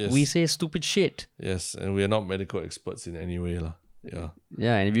vices. Yes. We say stupid shit. Yes, and we are not medical experts in any way, lah. Yeah.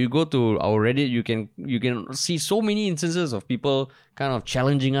 Yeah, and if you go to our Reddit, you can see so many instances of people kind of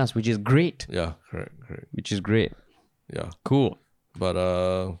challenging us, which is great. Yeah, correct. Which is great. Yeah. Cool. But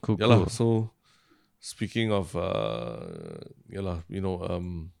Cool. So speaking of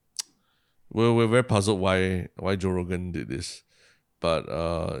we're very puzzled why Joe Rogan did this. But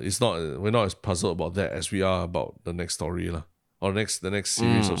we're not as puzzled about that as we are about the next story, lah. Or the next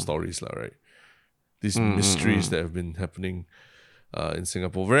series of stories, lah, right? These mysteries that have been happening in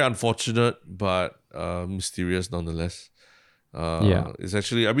Singapore. Very unfortunate, but mysterious nonetheless. It's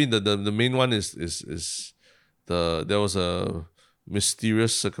actually, I mean, the main one is there was a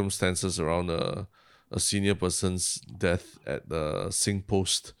mysterious circumstances around a senior person's death at the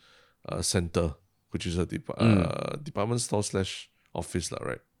SingPost Centre, which is a department store / office,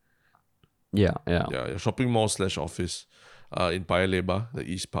 right? Yeah. Shopping mall / office in Paya Lebar, the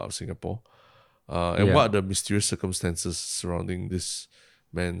east part of Singapore. And what are the mysterious circumstances surrounding this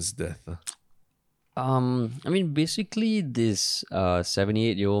man's death? I mean, basically, this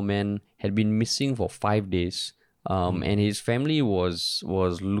 78-year-old man had been missing for 5 days. And his family was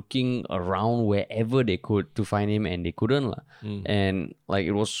looking around wherever they could to find him, and they couldn't, and like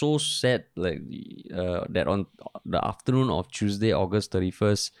it was so sad, like that on the afternoon of Tuesday, August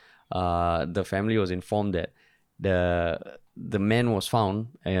 31st, the family was informed that the man was found,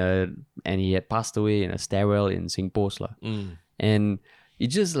 and he had passed away in a stairwell in SingPost, and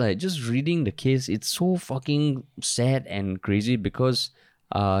it's just reading the case, it's so fucking sad and crazy because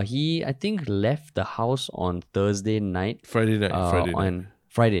he, I think, left the house on Thursday night. Friday night.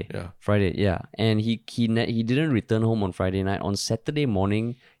 Friday, yeah. And he didn't return home on Friday night. On Saturday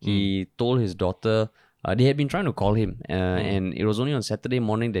morning, he told his daughter, they had been trying to call him, and it was only on Saturday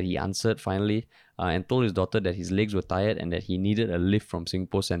morning that he answered finally, and told his daughter that his legs were tired and that he needed a lift from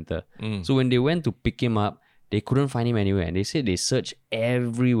SingPost Centre. So when they went to pick him up, they couldn't find him anywhere, and they said they searched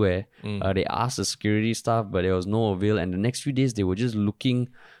everywhere. They asked the security staff, but there was no avail. And the next few days, they were just looking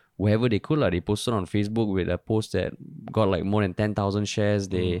wherever they could. They posted on Facebook with a post that got like more than 10,000 shares.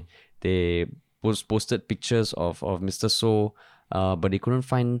 They posted pictures of Mr. So, but they couldn't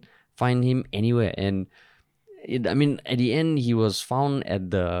find him anywhere. And at the end, he was found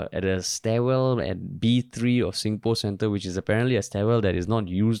at a stairwell at B3 of SingPost Centre, which is apparently a stairwell that is not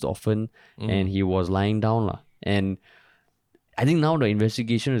used often, and he was lying down. And I think now the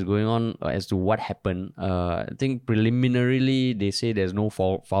investigation is going on as to what happened. I think preliminarily they say there's no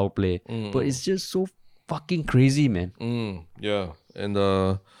foul play, but it's just so fucking crazy, man. Yeah, and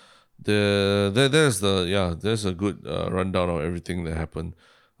there's a good rundown of everything that happened.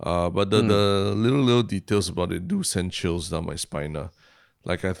 But the little details about it do send chills down my spine.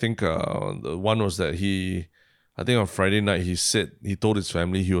 Like I think the one was that I think on Friday night he told his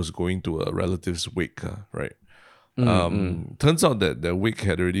family he was going to a relative's wake, right? Turns out that the wake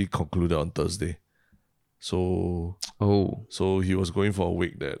had already concluded on Thursday. So he was going for a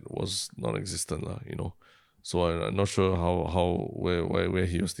wake that was non-existent, lah. So I'm not sure where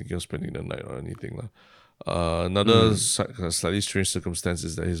he was thinking of spending the night or anything, lah. Another slightly strange circumstance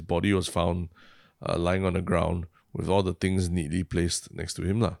is that his body was found lying on the ground with all the things neatly placed next to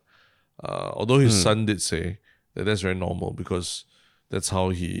him, lah. Although his son did say that that's very normal because that's how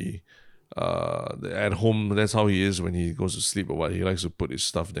he at home, that's how he is when he goes to sleep or what. He likes to put his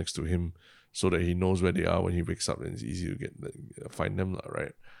stuff next to him so that he knows where they are when he wakes up and it's easy to find them,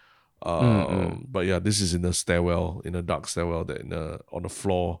 right? But yeah, this is in a stairwell, in a dark stairwell that on the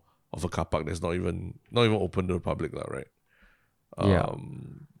floor of a car park that's not even open to the public, right?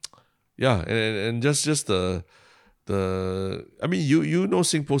 Yeah, and just the I mean, you know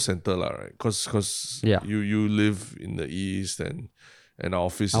SingPost Centre, right? Because you live in the east and our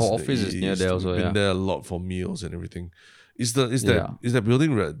office is near there also. We've been there a lot for meals and everything. Is that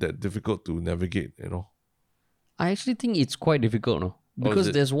building that difficult to navigate? I actually think it's quite difficult, no?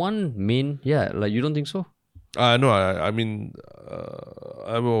 Because there's one main, like you don't think so? No, I mean,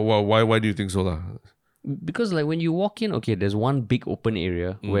 why do you think so, lah? Because like when you walk in, okay, there's one big open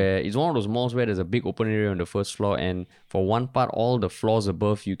area where it's one of those malls where there's a big open area on the first floor, and for one part, all the floors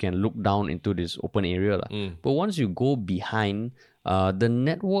above you can look down into this open area, lah. But once you go behind, the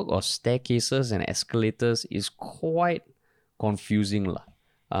network of staircases and escalators is quite confusing, lah.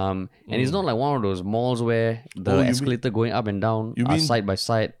 And it's not like one of those malls where the escalator going up and down are side by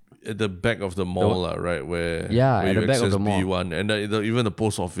side. At the back of the mall, right? Where at the back of the mall. B1 and even the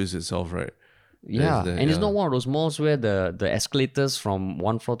post office itself, right? It's not one of those malls where the escalators from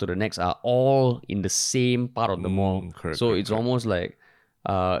one floor to the next are all in the same part of the mall. Correct. Almost like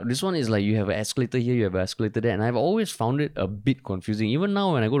this one is like you have an escalator here, you have an escalator there, and I've always found it a bit confusing. Even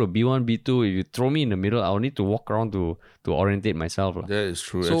now when I go to B1, B2, if you throw me in the middle, I'll need to walk around to orientate myself. That is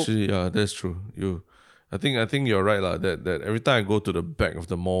true. Actually, that's true. I think you're right, lah. That every time I go to the back of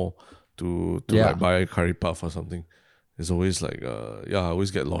the mall to like buy a curry puff or something, it's always like I always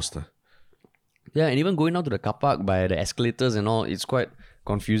get lost. Yeah, and even going down to the car park by the escalators and all, it's quite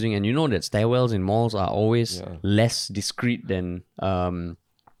confusing. And you know that stairwells in malls are always less discreet than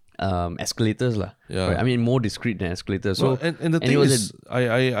escalators, lah. Yeah. Right? I mean, more discreet than escalators. So and the thing is,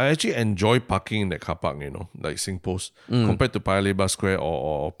 I actually enjoy parking in that car park, like SingPost, compared to Paya Lebar Square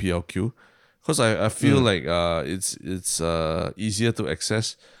or PLQ. Because I feel like it's easier to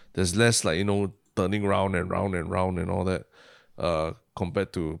access. There's less like turning round and round and round and all that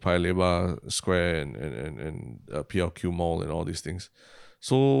compared to Paya Lebar Square and PLQ Mall and all these things.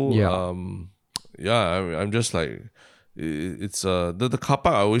 So I'm just like it's the car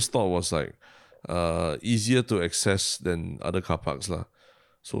park I always thought was like easier to access than other car parks, lah.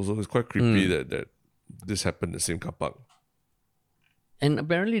 So it's quite creepy that this happened in the same car park. And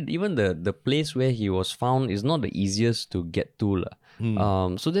apparently, even the place where he was found is not the easiest to get to, lah.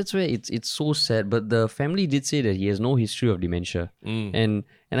 So that's where it's so sad. But the family did say that he has no history of dementia, and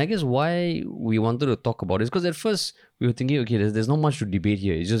I guess why we wanted to talk about this, because at first we were thinking, okay, there's not much to debate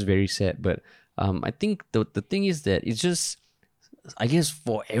here. It's just very sad. But I think the thing is that it's just, I guess,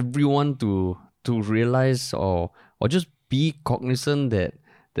 for everyone to realize or just be cognizant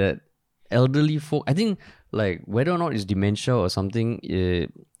that elderly folk, I think, like whether or not it's dementia or something,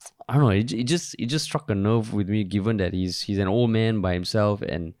 I don't know. It just struck a nerve with me, given that he's an old man by himself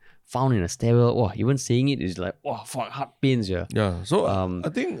and found in a stairwell. Oh, even saying it is like, oh, fuck, heart pains, yeah. Yeah. So I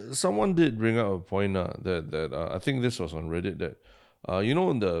think someone did bring up a point that I think this was on Reddit that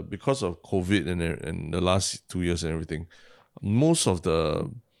because of COVID and the last 2 years and everything,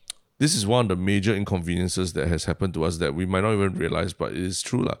 this is one of the major inconveniences that has happened to us that we might not even realize, but it is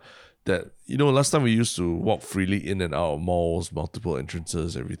true, lah. That, last time we used to walk freely in and out of malls, multiple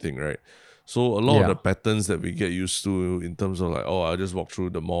entrances, everything, right? So a lot of the patterns that we get used to in terms of like, I just walk through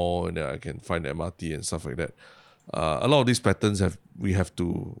the mall and then I can find the MRT and stuff like that. A lot of these patterns we've had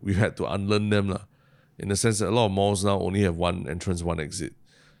to unlearn them, lah. In the sense that a lot of malls now only have one entrance, one exit.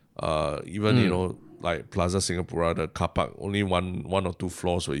 Even like Plaza Singapura, the car park, only one or two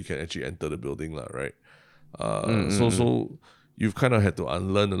floors where you can actually enter the building, lah, right? So you've kind of had to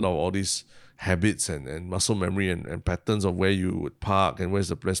unlearn a lot of all these habits and muscle memory and patterns of where you would park and where's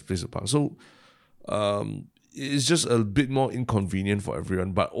the best place to park. So it's just a bit more inconvenient for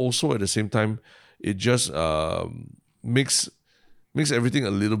everyone, but also at the same time, it just makes everything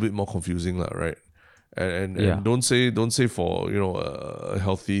a little bit more confusing, right? And don't say for a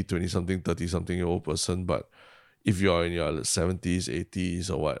healthy 20-something, 30-something-year-old person, but if you're in your 70s,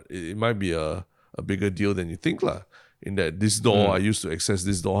 80s or what, it might be a bigger deal than you think, lah. In that this door, I used to access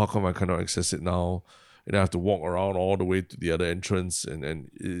this door, how come I cannot access it now? and I have to walk around all the way to the other entrance, and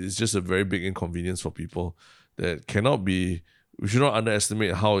it's just a very big inconvenience for people that cannot be. We should not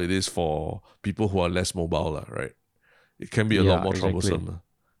underestimate how it is for people who are less mobile, right? It can be a lot more troublesome.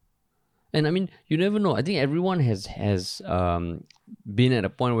 And I mean, you never know. I think everyone has been at a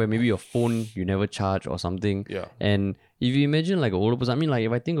point where maybe your phone you never charge or something. Yeah. And if you imagine like an older person, I mean, like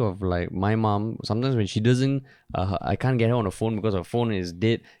if I think of like my mom, sometimes when she doesn't, I can't get her on the phone because her phone is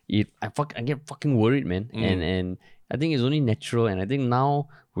dead. I get fucking worried, man. And I think it's only natural. And I think now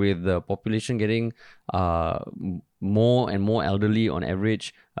with the population getting more and more elderly on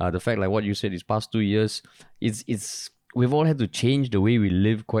average, the fact like what you said these past 2 years, it's we've all had to change the way we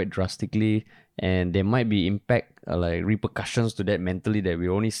live quite drastically, and there might be impact like repercussions to that mentally that we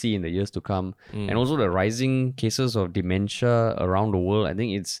only see in the years to come. And also the rising cases of dementia around the world, I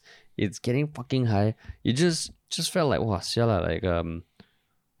think it's getting fucking high. It just felt like wow, siala, like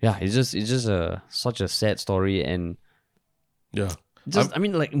yeah, it's just such a sad story. And yeah, I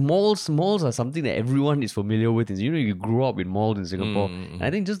mean, like malls are something that everyone is familiar with. You grew up in malls in Singapore, and I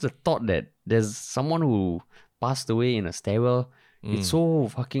think just the thought that there's someone who passed away in a stairwell, it's so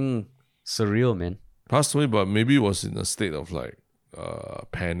fucking surreal, man. Passed away, but maybe was in a state of like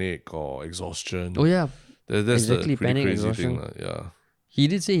panic or exhaustion. Oh yeah, that's exactly, the pretty panic, crazy exhaustion. thing. Yeah. He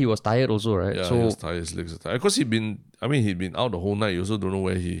did say he was tired also, right? Yeah, so he was tired, his legs are tired. Because he'd been out the whole night. You also don't know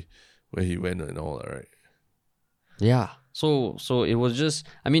where he went and all that, right? yeah, so it was just,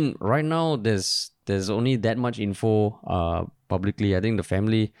 I mean, right now there's only that much info publicly. I think the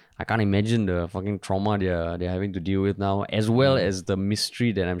family, I can't imagine the fucking trauma they're having to deal with now, as well as the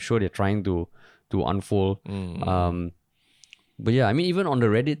mystery that I'm sure they're trying to unfold. But yeah, I mean, even on the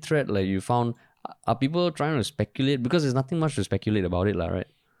Reddit thread, like you found, are people trying to speculate? Because there's nothing much to speculate about it, right?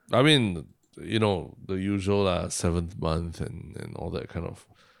 I mean, the usual 7th month and all that kind of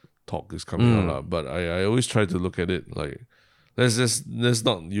talk is coming out. But I always try to look at it like, let's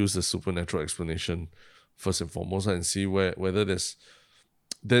not use the supernatural explanation first and foremost and see whether there's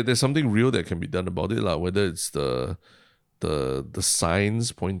something real that can be done about it, whether it's the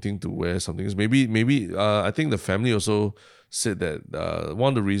signs pointing to where something is. Maybe I think the family also said that one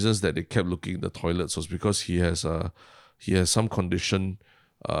of the reasons that they kept looking at the toilets was because he has some condition,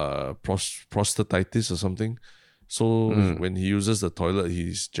 prostatitis or something. So when he uses the toilet,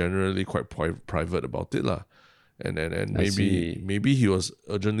 he's generally quite private about it, And maybe he was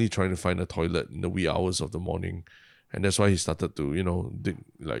urgently trying to find a toilet in the wee hours of the morning, and that's why he started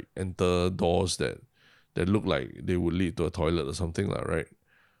to enter doors that look like they would lead to a toilet or something, right?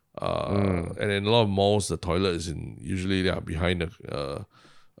 And in a lot of malls, the toilet is usually behind a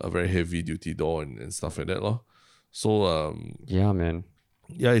very heavy duty door and stuff like that, So yeah, man.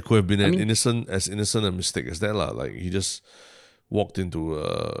 Yeah, it could have been innocent a mistake as that, Like he just walked into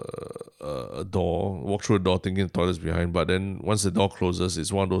a door, walked through a door thinking the toilet's behind, but then once the door closes,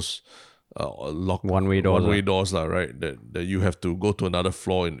 it's one of those locked one-way doors, right? That you have to go to another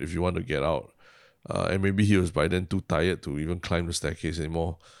floor if you want to get out. And maybe he was by then too tired to even climb the staircase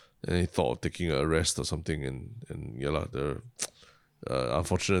anymore, and he thought of taking a rest or something. And the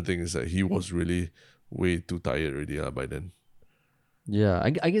unfortunate thing is that he was really way too tired already by then. Yeah,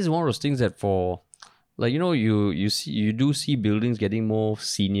 I guess one of those things that for, like, you do see buildings getting more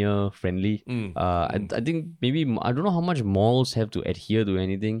senior friendly. I think maybe, I don't know how much malls have to adhere to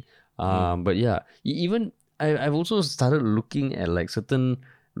anything. But yeah, even I've also started looking at like certain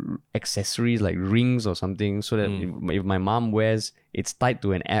accessories like rings or something, so that if my mom wears, it's tied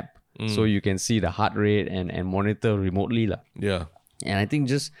to an app, so you can see the heart rate and monitor remotely. Yeah. And I think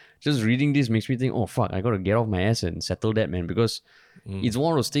just reading this makes me think, oh fuck, I gotta get off my ass and settle that, man, because it's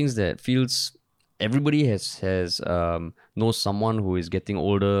one of those things that feels everybody has knows someone who is getting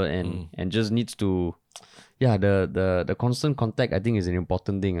older and just needs to, the constant contact, I think, is an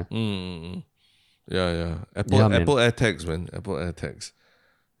important thing. Yeah. Apple AirTags, man. Apple AirTags.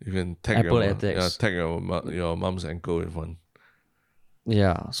 You can tag tag your mom's ankle with one.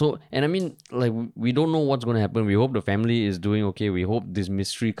 Yeah. So, and I mean, like, we don't know what's going to happen. We hope the family is doing okay. We hope this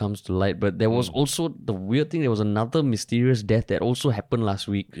mystery comes to light. But there was also the weird thing. There was another mysterious death that also happened last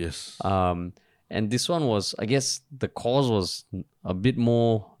week. Yes. And this one was, I guess, the cause was a bit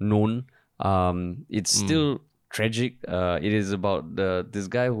more known. It's still tragic. It is about this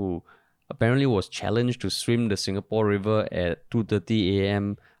guy who apparently was challenged to swim the Singapore River at 2:30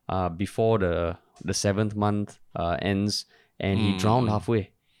 a.m. Before the 7th month ends. And he drowned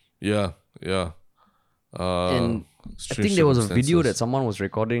halfway. Yeah. And I think there was a video that someone was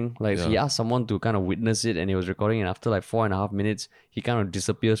recording. Like, he asked someone to kind of witness it, and he was recording. And after like 4.5 minutes, he kind of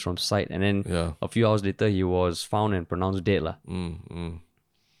disappears from sight. And then a few hours later, he was found and pronounced dead.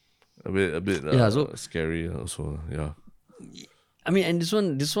 a bit so scary also. Yeah. I mean, and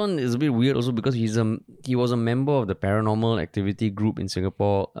this one is a bit weird also because he was a member of the paranormal activity group in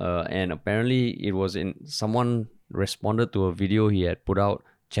Singapore, and apparently someone responded to a video he had put out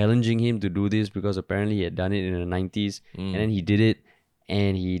challenging him to do this because apparently he had done it in the 90s and then he did it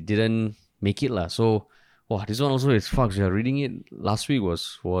and he didn't make it lah. So, wow, this one also is fucked. Yeah, reading it last week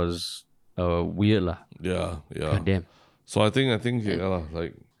was weird lah. Yeah. God damn. So I think yeah, lah,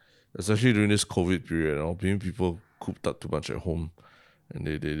 like especially during this COVID period, being people cooped up too much at home, and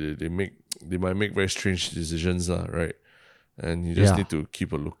they might make very strange decisions lah, right? And you just need to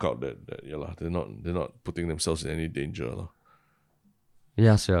keep a lookout that they're not putting themselves in any danger lah.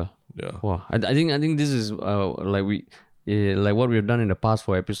 Yes, yeah. Yeah. Wow. I think this is like what we've done in the past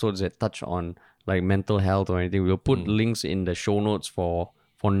for episodes that touch on like mental health or anything. We'll put links in the show notes for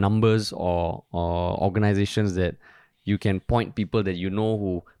numbers or organizations that you can point people that you know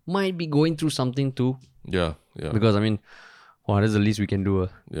who might be going through something too. Yeah. Because I mean, wow, that's the least we can do.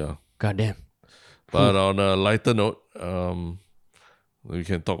 Yeah. God damn. But on a lighter note, we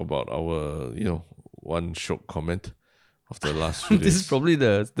can talk about our one shock comment of the last few days. This is probably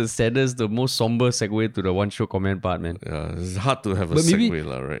the saddest, the most somber segue to the one show comment part, man. Yeah, it's hard to have a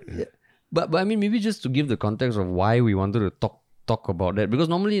segue, right? Yeah, but I mean, maybe just to give the context of why we wanted to talk about that, because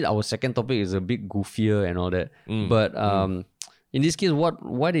normally our second topic is a bit goofier and all that. But in this case,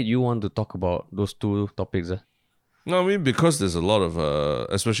 why did you want to talk about those two topics? No, I mean, because there's a lot of,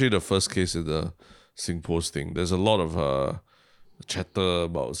 especially the first case in the SingPost thing, there's a lot of chatter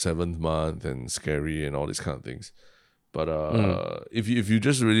about 7th month and scary and all these kind of things. But if you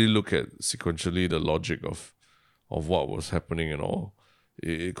just really look at sequentially the logic of what was happening and all,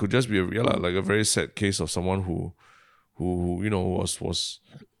 it could just be like a very sad case of someone who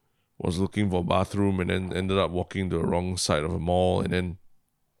was looking for a bathroom and then ended up walking the wrong side of a mall and then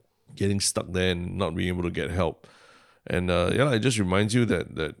getting stuck there and not being able to get help. And it just reminds you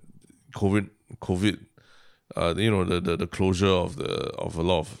that COVID, the closure of a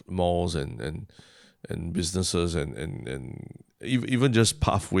lot of malls and businesses and even just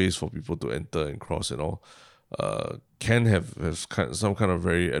pathways for people to enter and cross and all, can have some kind of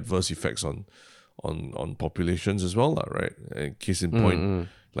very adverse effects on populations as well, right? And case in point,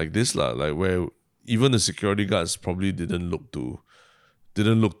 like this, like where even the security guards probably didn't look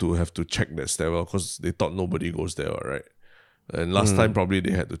to have to check that stairwell because they thought nobody goes there, right? And last time probably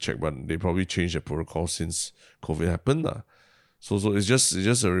they had to check, but they probably changed their protocol since COVID happened. So it's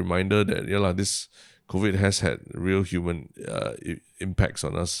just a reminder that this COVID has had real human impacts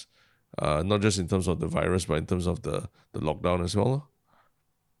on us, not just in terms of the virus, but in terms of the lockdown as well.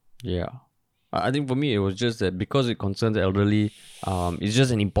 Yeah. I think for me, it was just that because it concerns the elderly, it's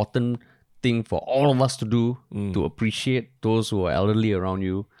just an important thing for all of us to do, to appreciate those who are elderly around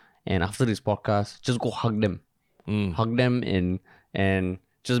you. And after this podcast, just go hug them. Hug them and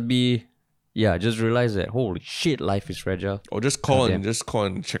just just realize that holy shit, life is fragile. Or just call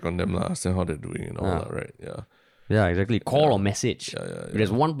and check on them, ask them how they're doing and all that, right? Yeah. Yeah, exactly. Call or message. If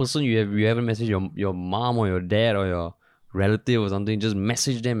there's one person you haven't messaged, your mom or your dad or your relative or something, just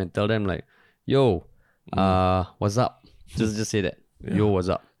message them and tell them like, yo, what's up? Just say that. Yeah. Yo, what's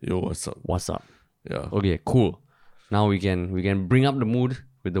up? Yo, what's up? What's up? Yeah. Okay, cool. Now we can bring up the mood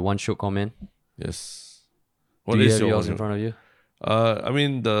with the one show comment. Yes. What is yours in front of you? I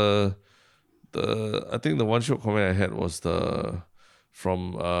mean I think the one show comment I had was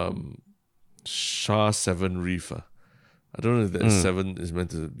from Shah 7 Reef. I don't know if that 7 is meant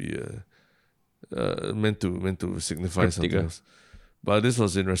to be meant to signify something else. But this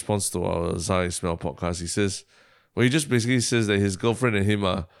was in response to our Zai Smell podcast. He says, he just basically says that his girlfriend and him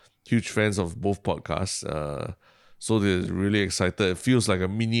are huge fans of both podcasts. So they're really excited. It feels like a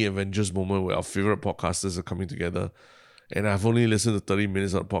mini Avengers moment where our favorite podcasters are coming together. And I've only listened to 30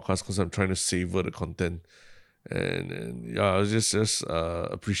 minutes of the podcast because I'm trying to savor the content. And I was just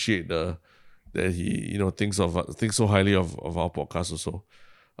appreciate that he thinks so highly of our podcast also.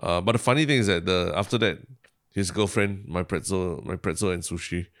 But the funny thing is that after that, his girlfriend, my pretzel and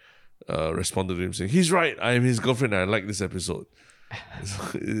sushi, responded to him saying, "He's right. I am his girlfriend. And I like this episode."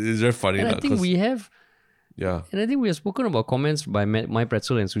 It's very funny. And I think we have. Yeah. And I think we have spoken about comments by my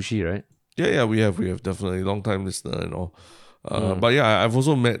pretzel and sushi, right? Yeah, we have definitely long time listener and all. But yeah, I've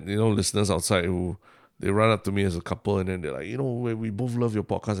also met listeners outside who they run up to me as a couple and then they're like, we both love your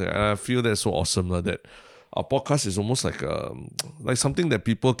podcast, and I feel that's so awesome that our podcast is almost like something that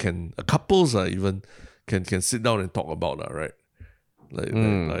people couples even can sit down and talk about, right? Like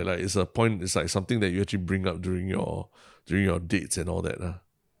it's a point. It's like something that you actually bring up during your dates and all that.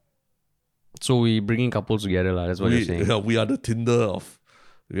 So we bringing couples together, that's what you're saying. Yeah, we are the Tinder of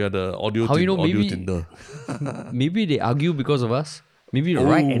We are the audio, How you know, audio maybe- Tinder. Maybe they argue because of us. Maybe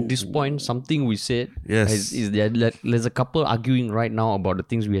right at this point, something we said Yes. is there. There's a couple arguing right now about the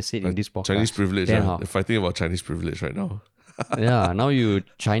things we have said in this podcast. Chinese privilege. Then They're how? fighting about Chinese privilege right now. Yeah, now you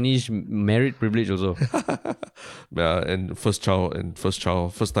Chinese married privilege also. Yeah, and first time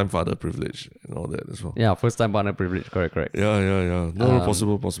father privilege and all that as well. Yeah, first time partner privilege. Correct. Yeah. No,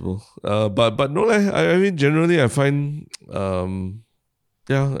 possible. But no, I mean, generally, I find,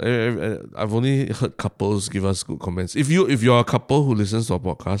 I've only heard couples give us good comments. If you're a couple who listens to our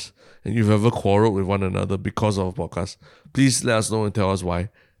podcast and you've ever quarreled with one another because of our podcast, please let us know and tell us why.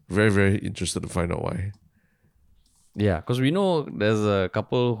 Very, very interested to find out why. Yeah, because we know there's a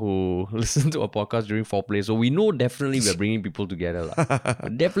couple who listen to our podcast during foreplay, so we know definitely we're bringing people together. We're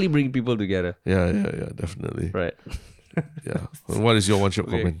definitely bringing people together. Yeah, definitely. Right. Yeah. What is your one-shot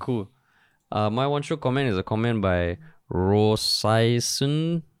Okay, comment? cool. My one-shot comment is a comment by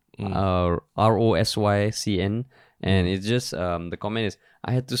Rosycn, Rosycn, and it's just the comment is,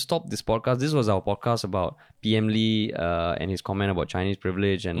 I had to stop this podcast. This was our podcast about PM Lee and his comment about Chinese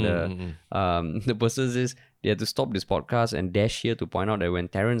privilege, and the person says they had to stop this podcast and dash here to point out that when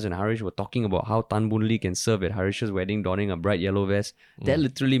Terence and Harish were talking about how Tan Boon Lee can serve at Harish's wedding donning a bright yellow vest, that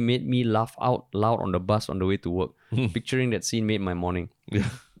literally made me laugh out loud on the bus on the way to work. Picturing that scene made my morning. Yeah.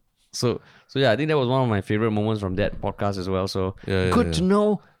 So yeah, I think that was one of my favorite moments from that podcast as well. So good to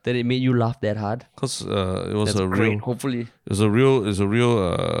know that it made you laugh that hard. Because it was That's a great. real. Hopefully, It's a real. I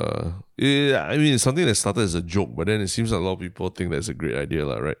mean, it's something that started as a joke, but then it seems like a lot of people think that's a great idea,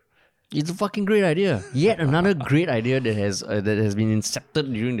 right? it's a fucking great idea. Yet another great idea that has been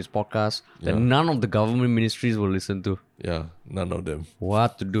incepted during this podcast that none of the government ministries will listen to. Yeah, none of them.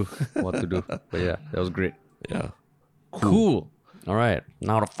 What to do? But yeah, that was great. Yeah. Cool. All right.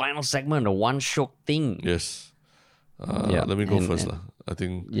 Now the final segment, the one shock thing. Yes. Yeah, Let me go and- first. and- Lah. I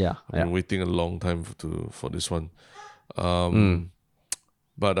think Yeah. I've been waiting a long time for this one.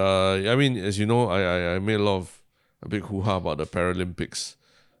 But I mean, as you know, I made a big hoo-ha about the Paralympics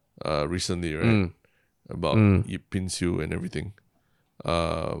recently, right? About Yip Pin Siu and everything.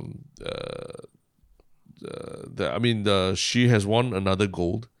 She has won another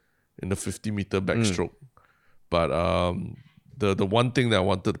gold in the 50-meter backstroke. But the one thing that I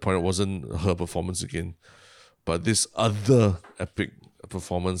wanted to point out wasn't her performance again, but this other epic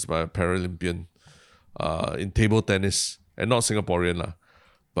performance by a Paralympian in table tennis, and not Singaporean lah,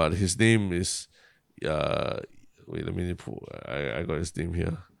 but his name is wait, let me pull. I got his name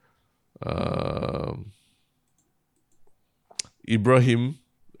here. Ibrahim.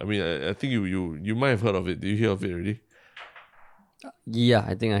 I mean, I think you might have heard of it. Do you hear of it already? Yeah,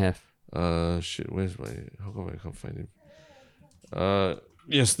 I think I have. Where's my? How come I can't find him?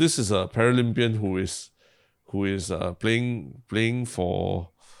 Yes, this is a Paralympian who is playing for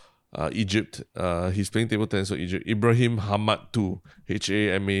Egypt. He's playing table tennis for Egypt. Ibrahim Hamadtou,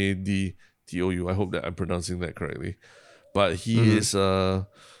 Hamadtou. I hope that I'm pronouncing that correctly. But he is a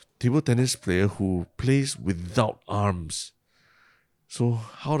table tennis player who plays without arms. So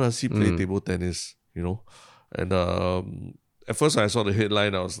how does he play table tennis? You know, and at first I saw the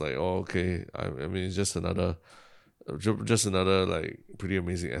headline, I was like, oh, okay. I mean, it's just another like pretty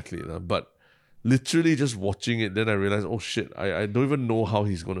amazing athlete. But literally just watching it, then I realized, oh shit, I don't even know how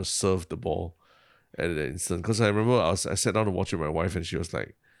he's gonna serve the ball at that instant. Because I remember I sat down to watch it with my wife, and she was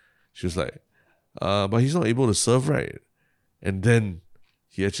like, but he's not able to serve, right? And then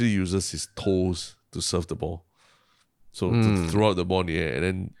he actually uses his toes to serve the ball. So to throw out the ball in the air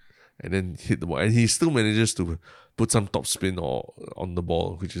and then hit the ball. And he still manages to put some top spin on the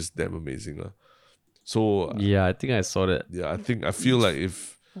ball, which is damn amazing. So Yeah, I think I saw that. yeah, I feel like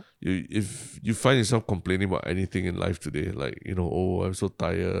if you find yourself complaining about anything in life today, like, you know, oh, I'm so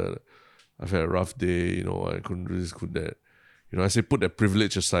tired, I've had a rough day, you know, I couldn't do this, couldn't that. You know, I say put that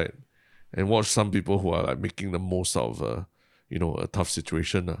privilege aside and watch some people who are like making the most out of a tough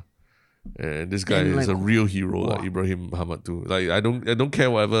situation. And this guy And is a real hero, like wow. Ibrahim Hamadtou. Like I don't care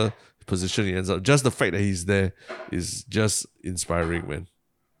whatever position he ends up. Just the fact that he's there is just inspiring, man.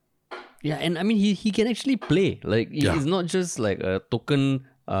 Yeah, and I mean he can actually play. Like he's not just like a token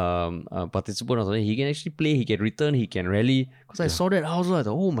participant or something. He can actually play, he can return, he can rally. Because I saw that, I was like,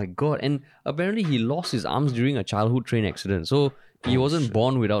 oh my god. And apparently he lost his arms during a childhood train accident. So he wasn't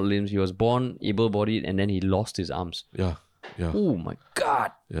born without limbs, he was born able-bodied and then he lost his arms. Yeah. Oh my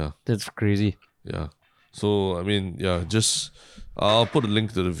god. Yeah. That's crazy. Yeah. So, I mean, yeah, I'll put a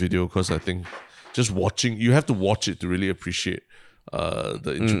link to the video because I think just watching, you have to watch it to really appreciate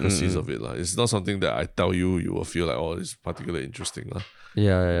the intricacies of it. It's not something that I tell you, you will feel like, oh, it's particularly interesting.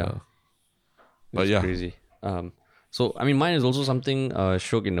 Yeah. But It's yeah. crazy. So I mean, mine is also something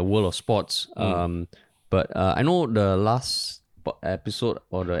shook in the world of sports. But I know the last episode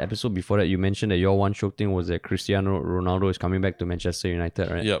or the episode before that, you mentioned that your one shock thing was that Cristiano Ronaldo is coming back to Manchester United,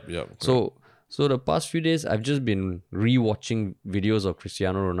 right? Yep. So the past few days, I've just been re-watching videos of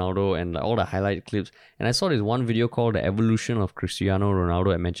Cristiano Ronaldo and all the highlight clips. And I saw this one video called The Evolution of Cristiano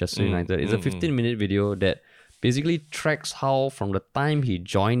Ronaldo at Manchester United. It's a 15-minute video that basically tracks how from the time he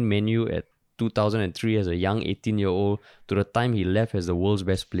joined Man U at 2003 as a young 18-year-old to the time he left as the world's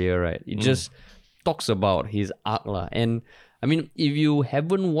best player, right? It just talks about his arc lah. And I mean, if you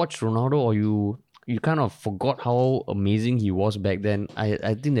haven't watched Ronaldo or you kind of forgot how amazing he was back then,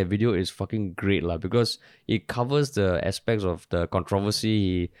 I think that video is fucking great lah, because it covers the aspects of the controversy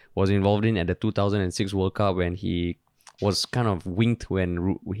he was involved in at the 2006 World Cup when he was kind of winked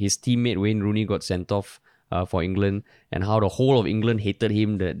when his teammate Wayne Rooney got sent off for England, and how the whole of England hated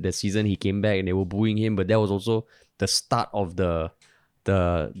him the season he came back and they were booing him. But that was also the start of the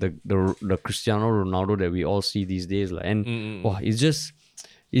Cristiano Ronaldo that we all see these days. And wow, it's just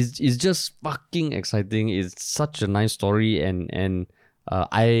fucking exciting. It's such a nice story, and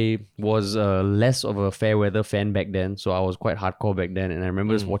I was less of a fair weather fan back then, so I was quite hardcore back then, and I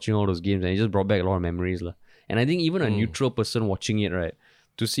remember just watching all those games, and it just brought back a lot of memories. And I think even a neutral person watching it, right,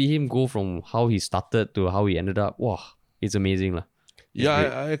 to see him go from how he started to how he ended up, wow, it's amazing.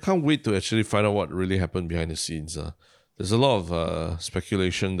 I can't wait to actually find out what really happened behind the scenes. There's a lot of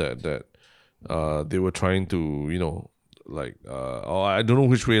speculation that they were trying to, or I don't know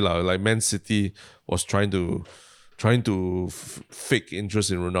which way, like Man City was trying to fake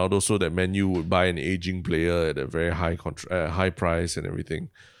interest in Ronaldo so that Man U would buy an aging player at a very high price and everything.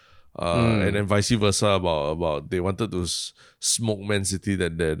 And then vice versa about they wanted to smoke Man City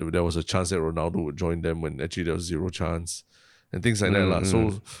that there was a chance that Ronaldo would join them when actually there was zero chance and things like that.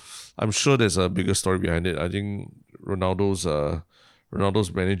 So I'm sure there's a bigger story behind it. I think Ronaldo's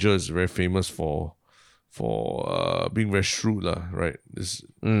manager is very famous for being very shrewd, right? This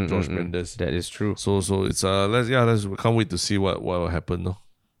George Mendes. That is true. So it's we can't wait to see what will happen, no?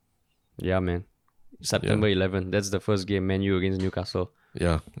 Yeah, man. September 11th. That's the first game, Man U against Newcastle.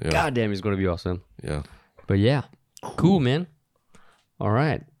 Yeah. God damn, it's gonna be awesome. Yeah. But yeah, cool, man. All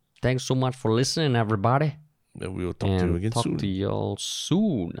right. Thanks so much for listening, everybody. And we'll talk to you again soon. Talk to y'all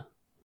soon.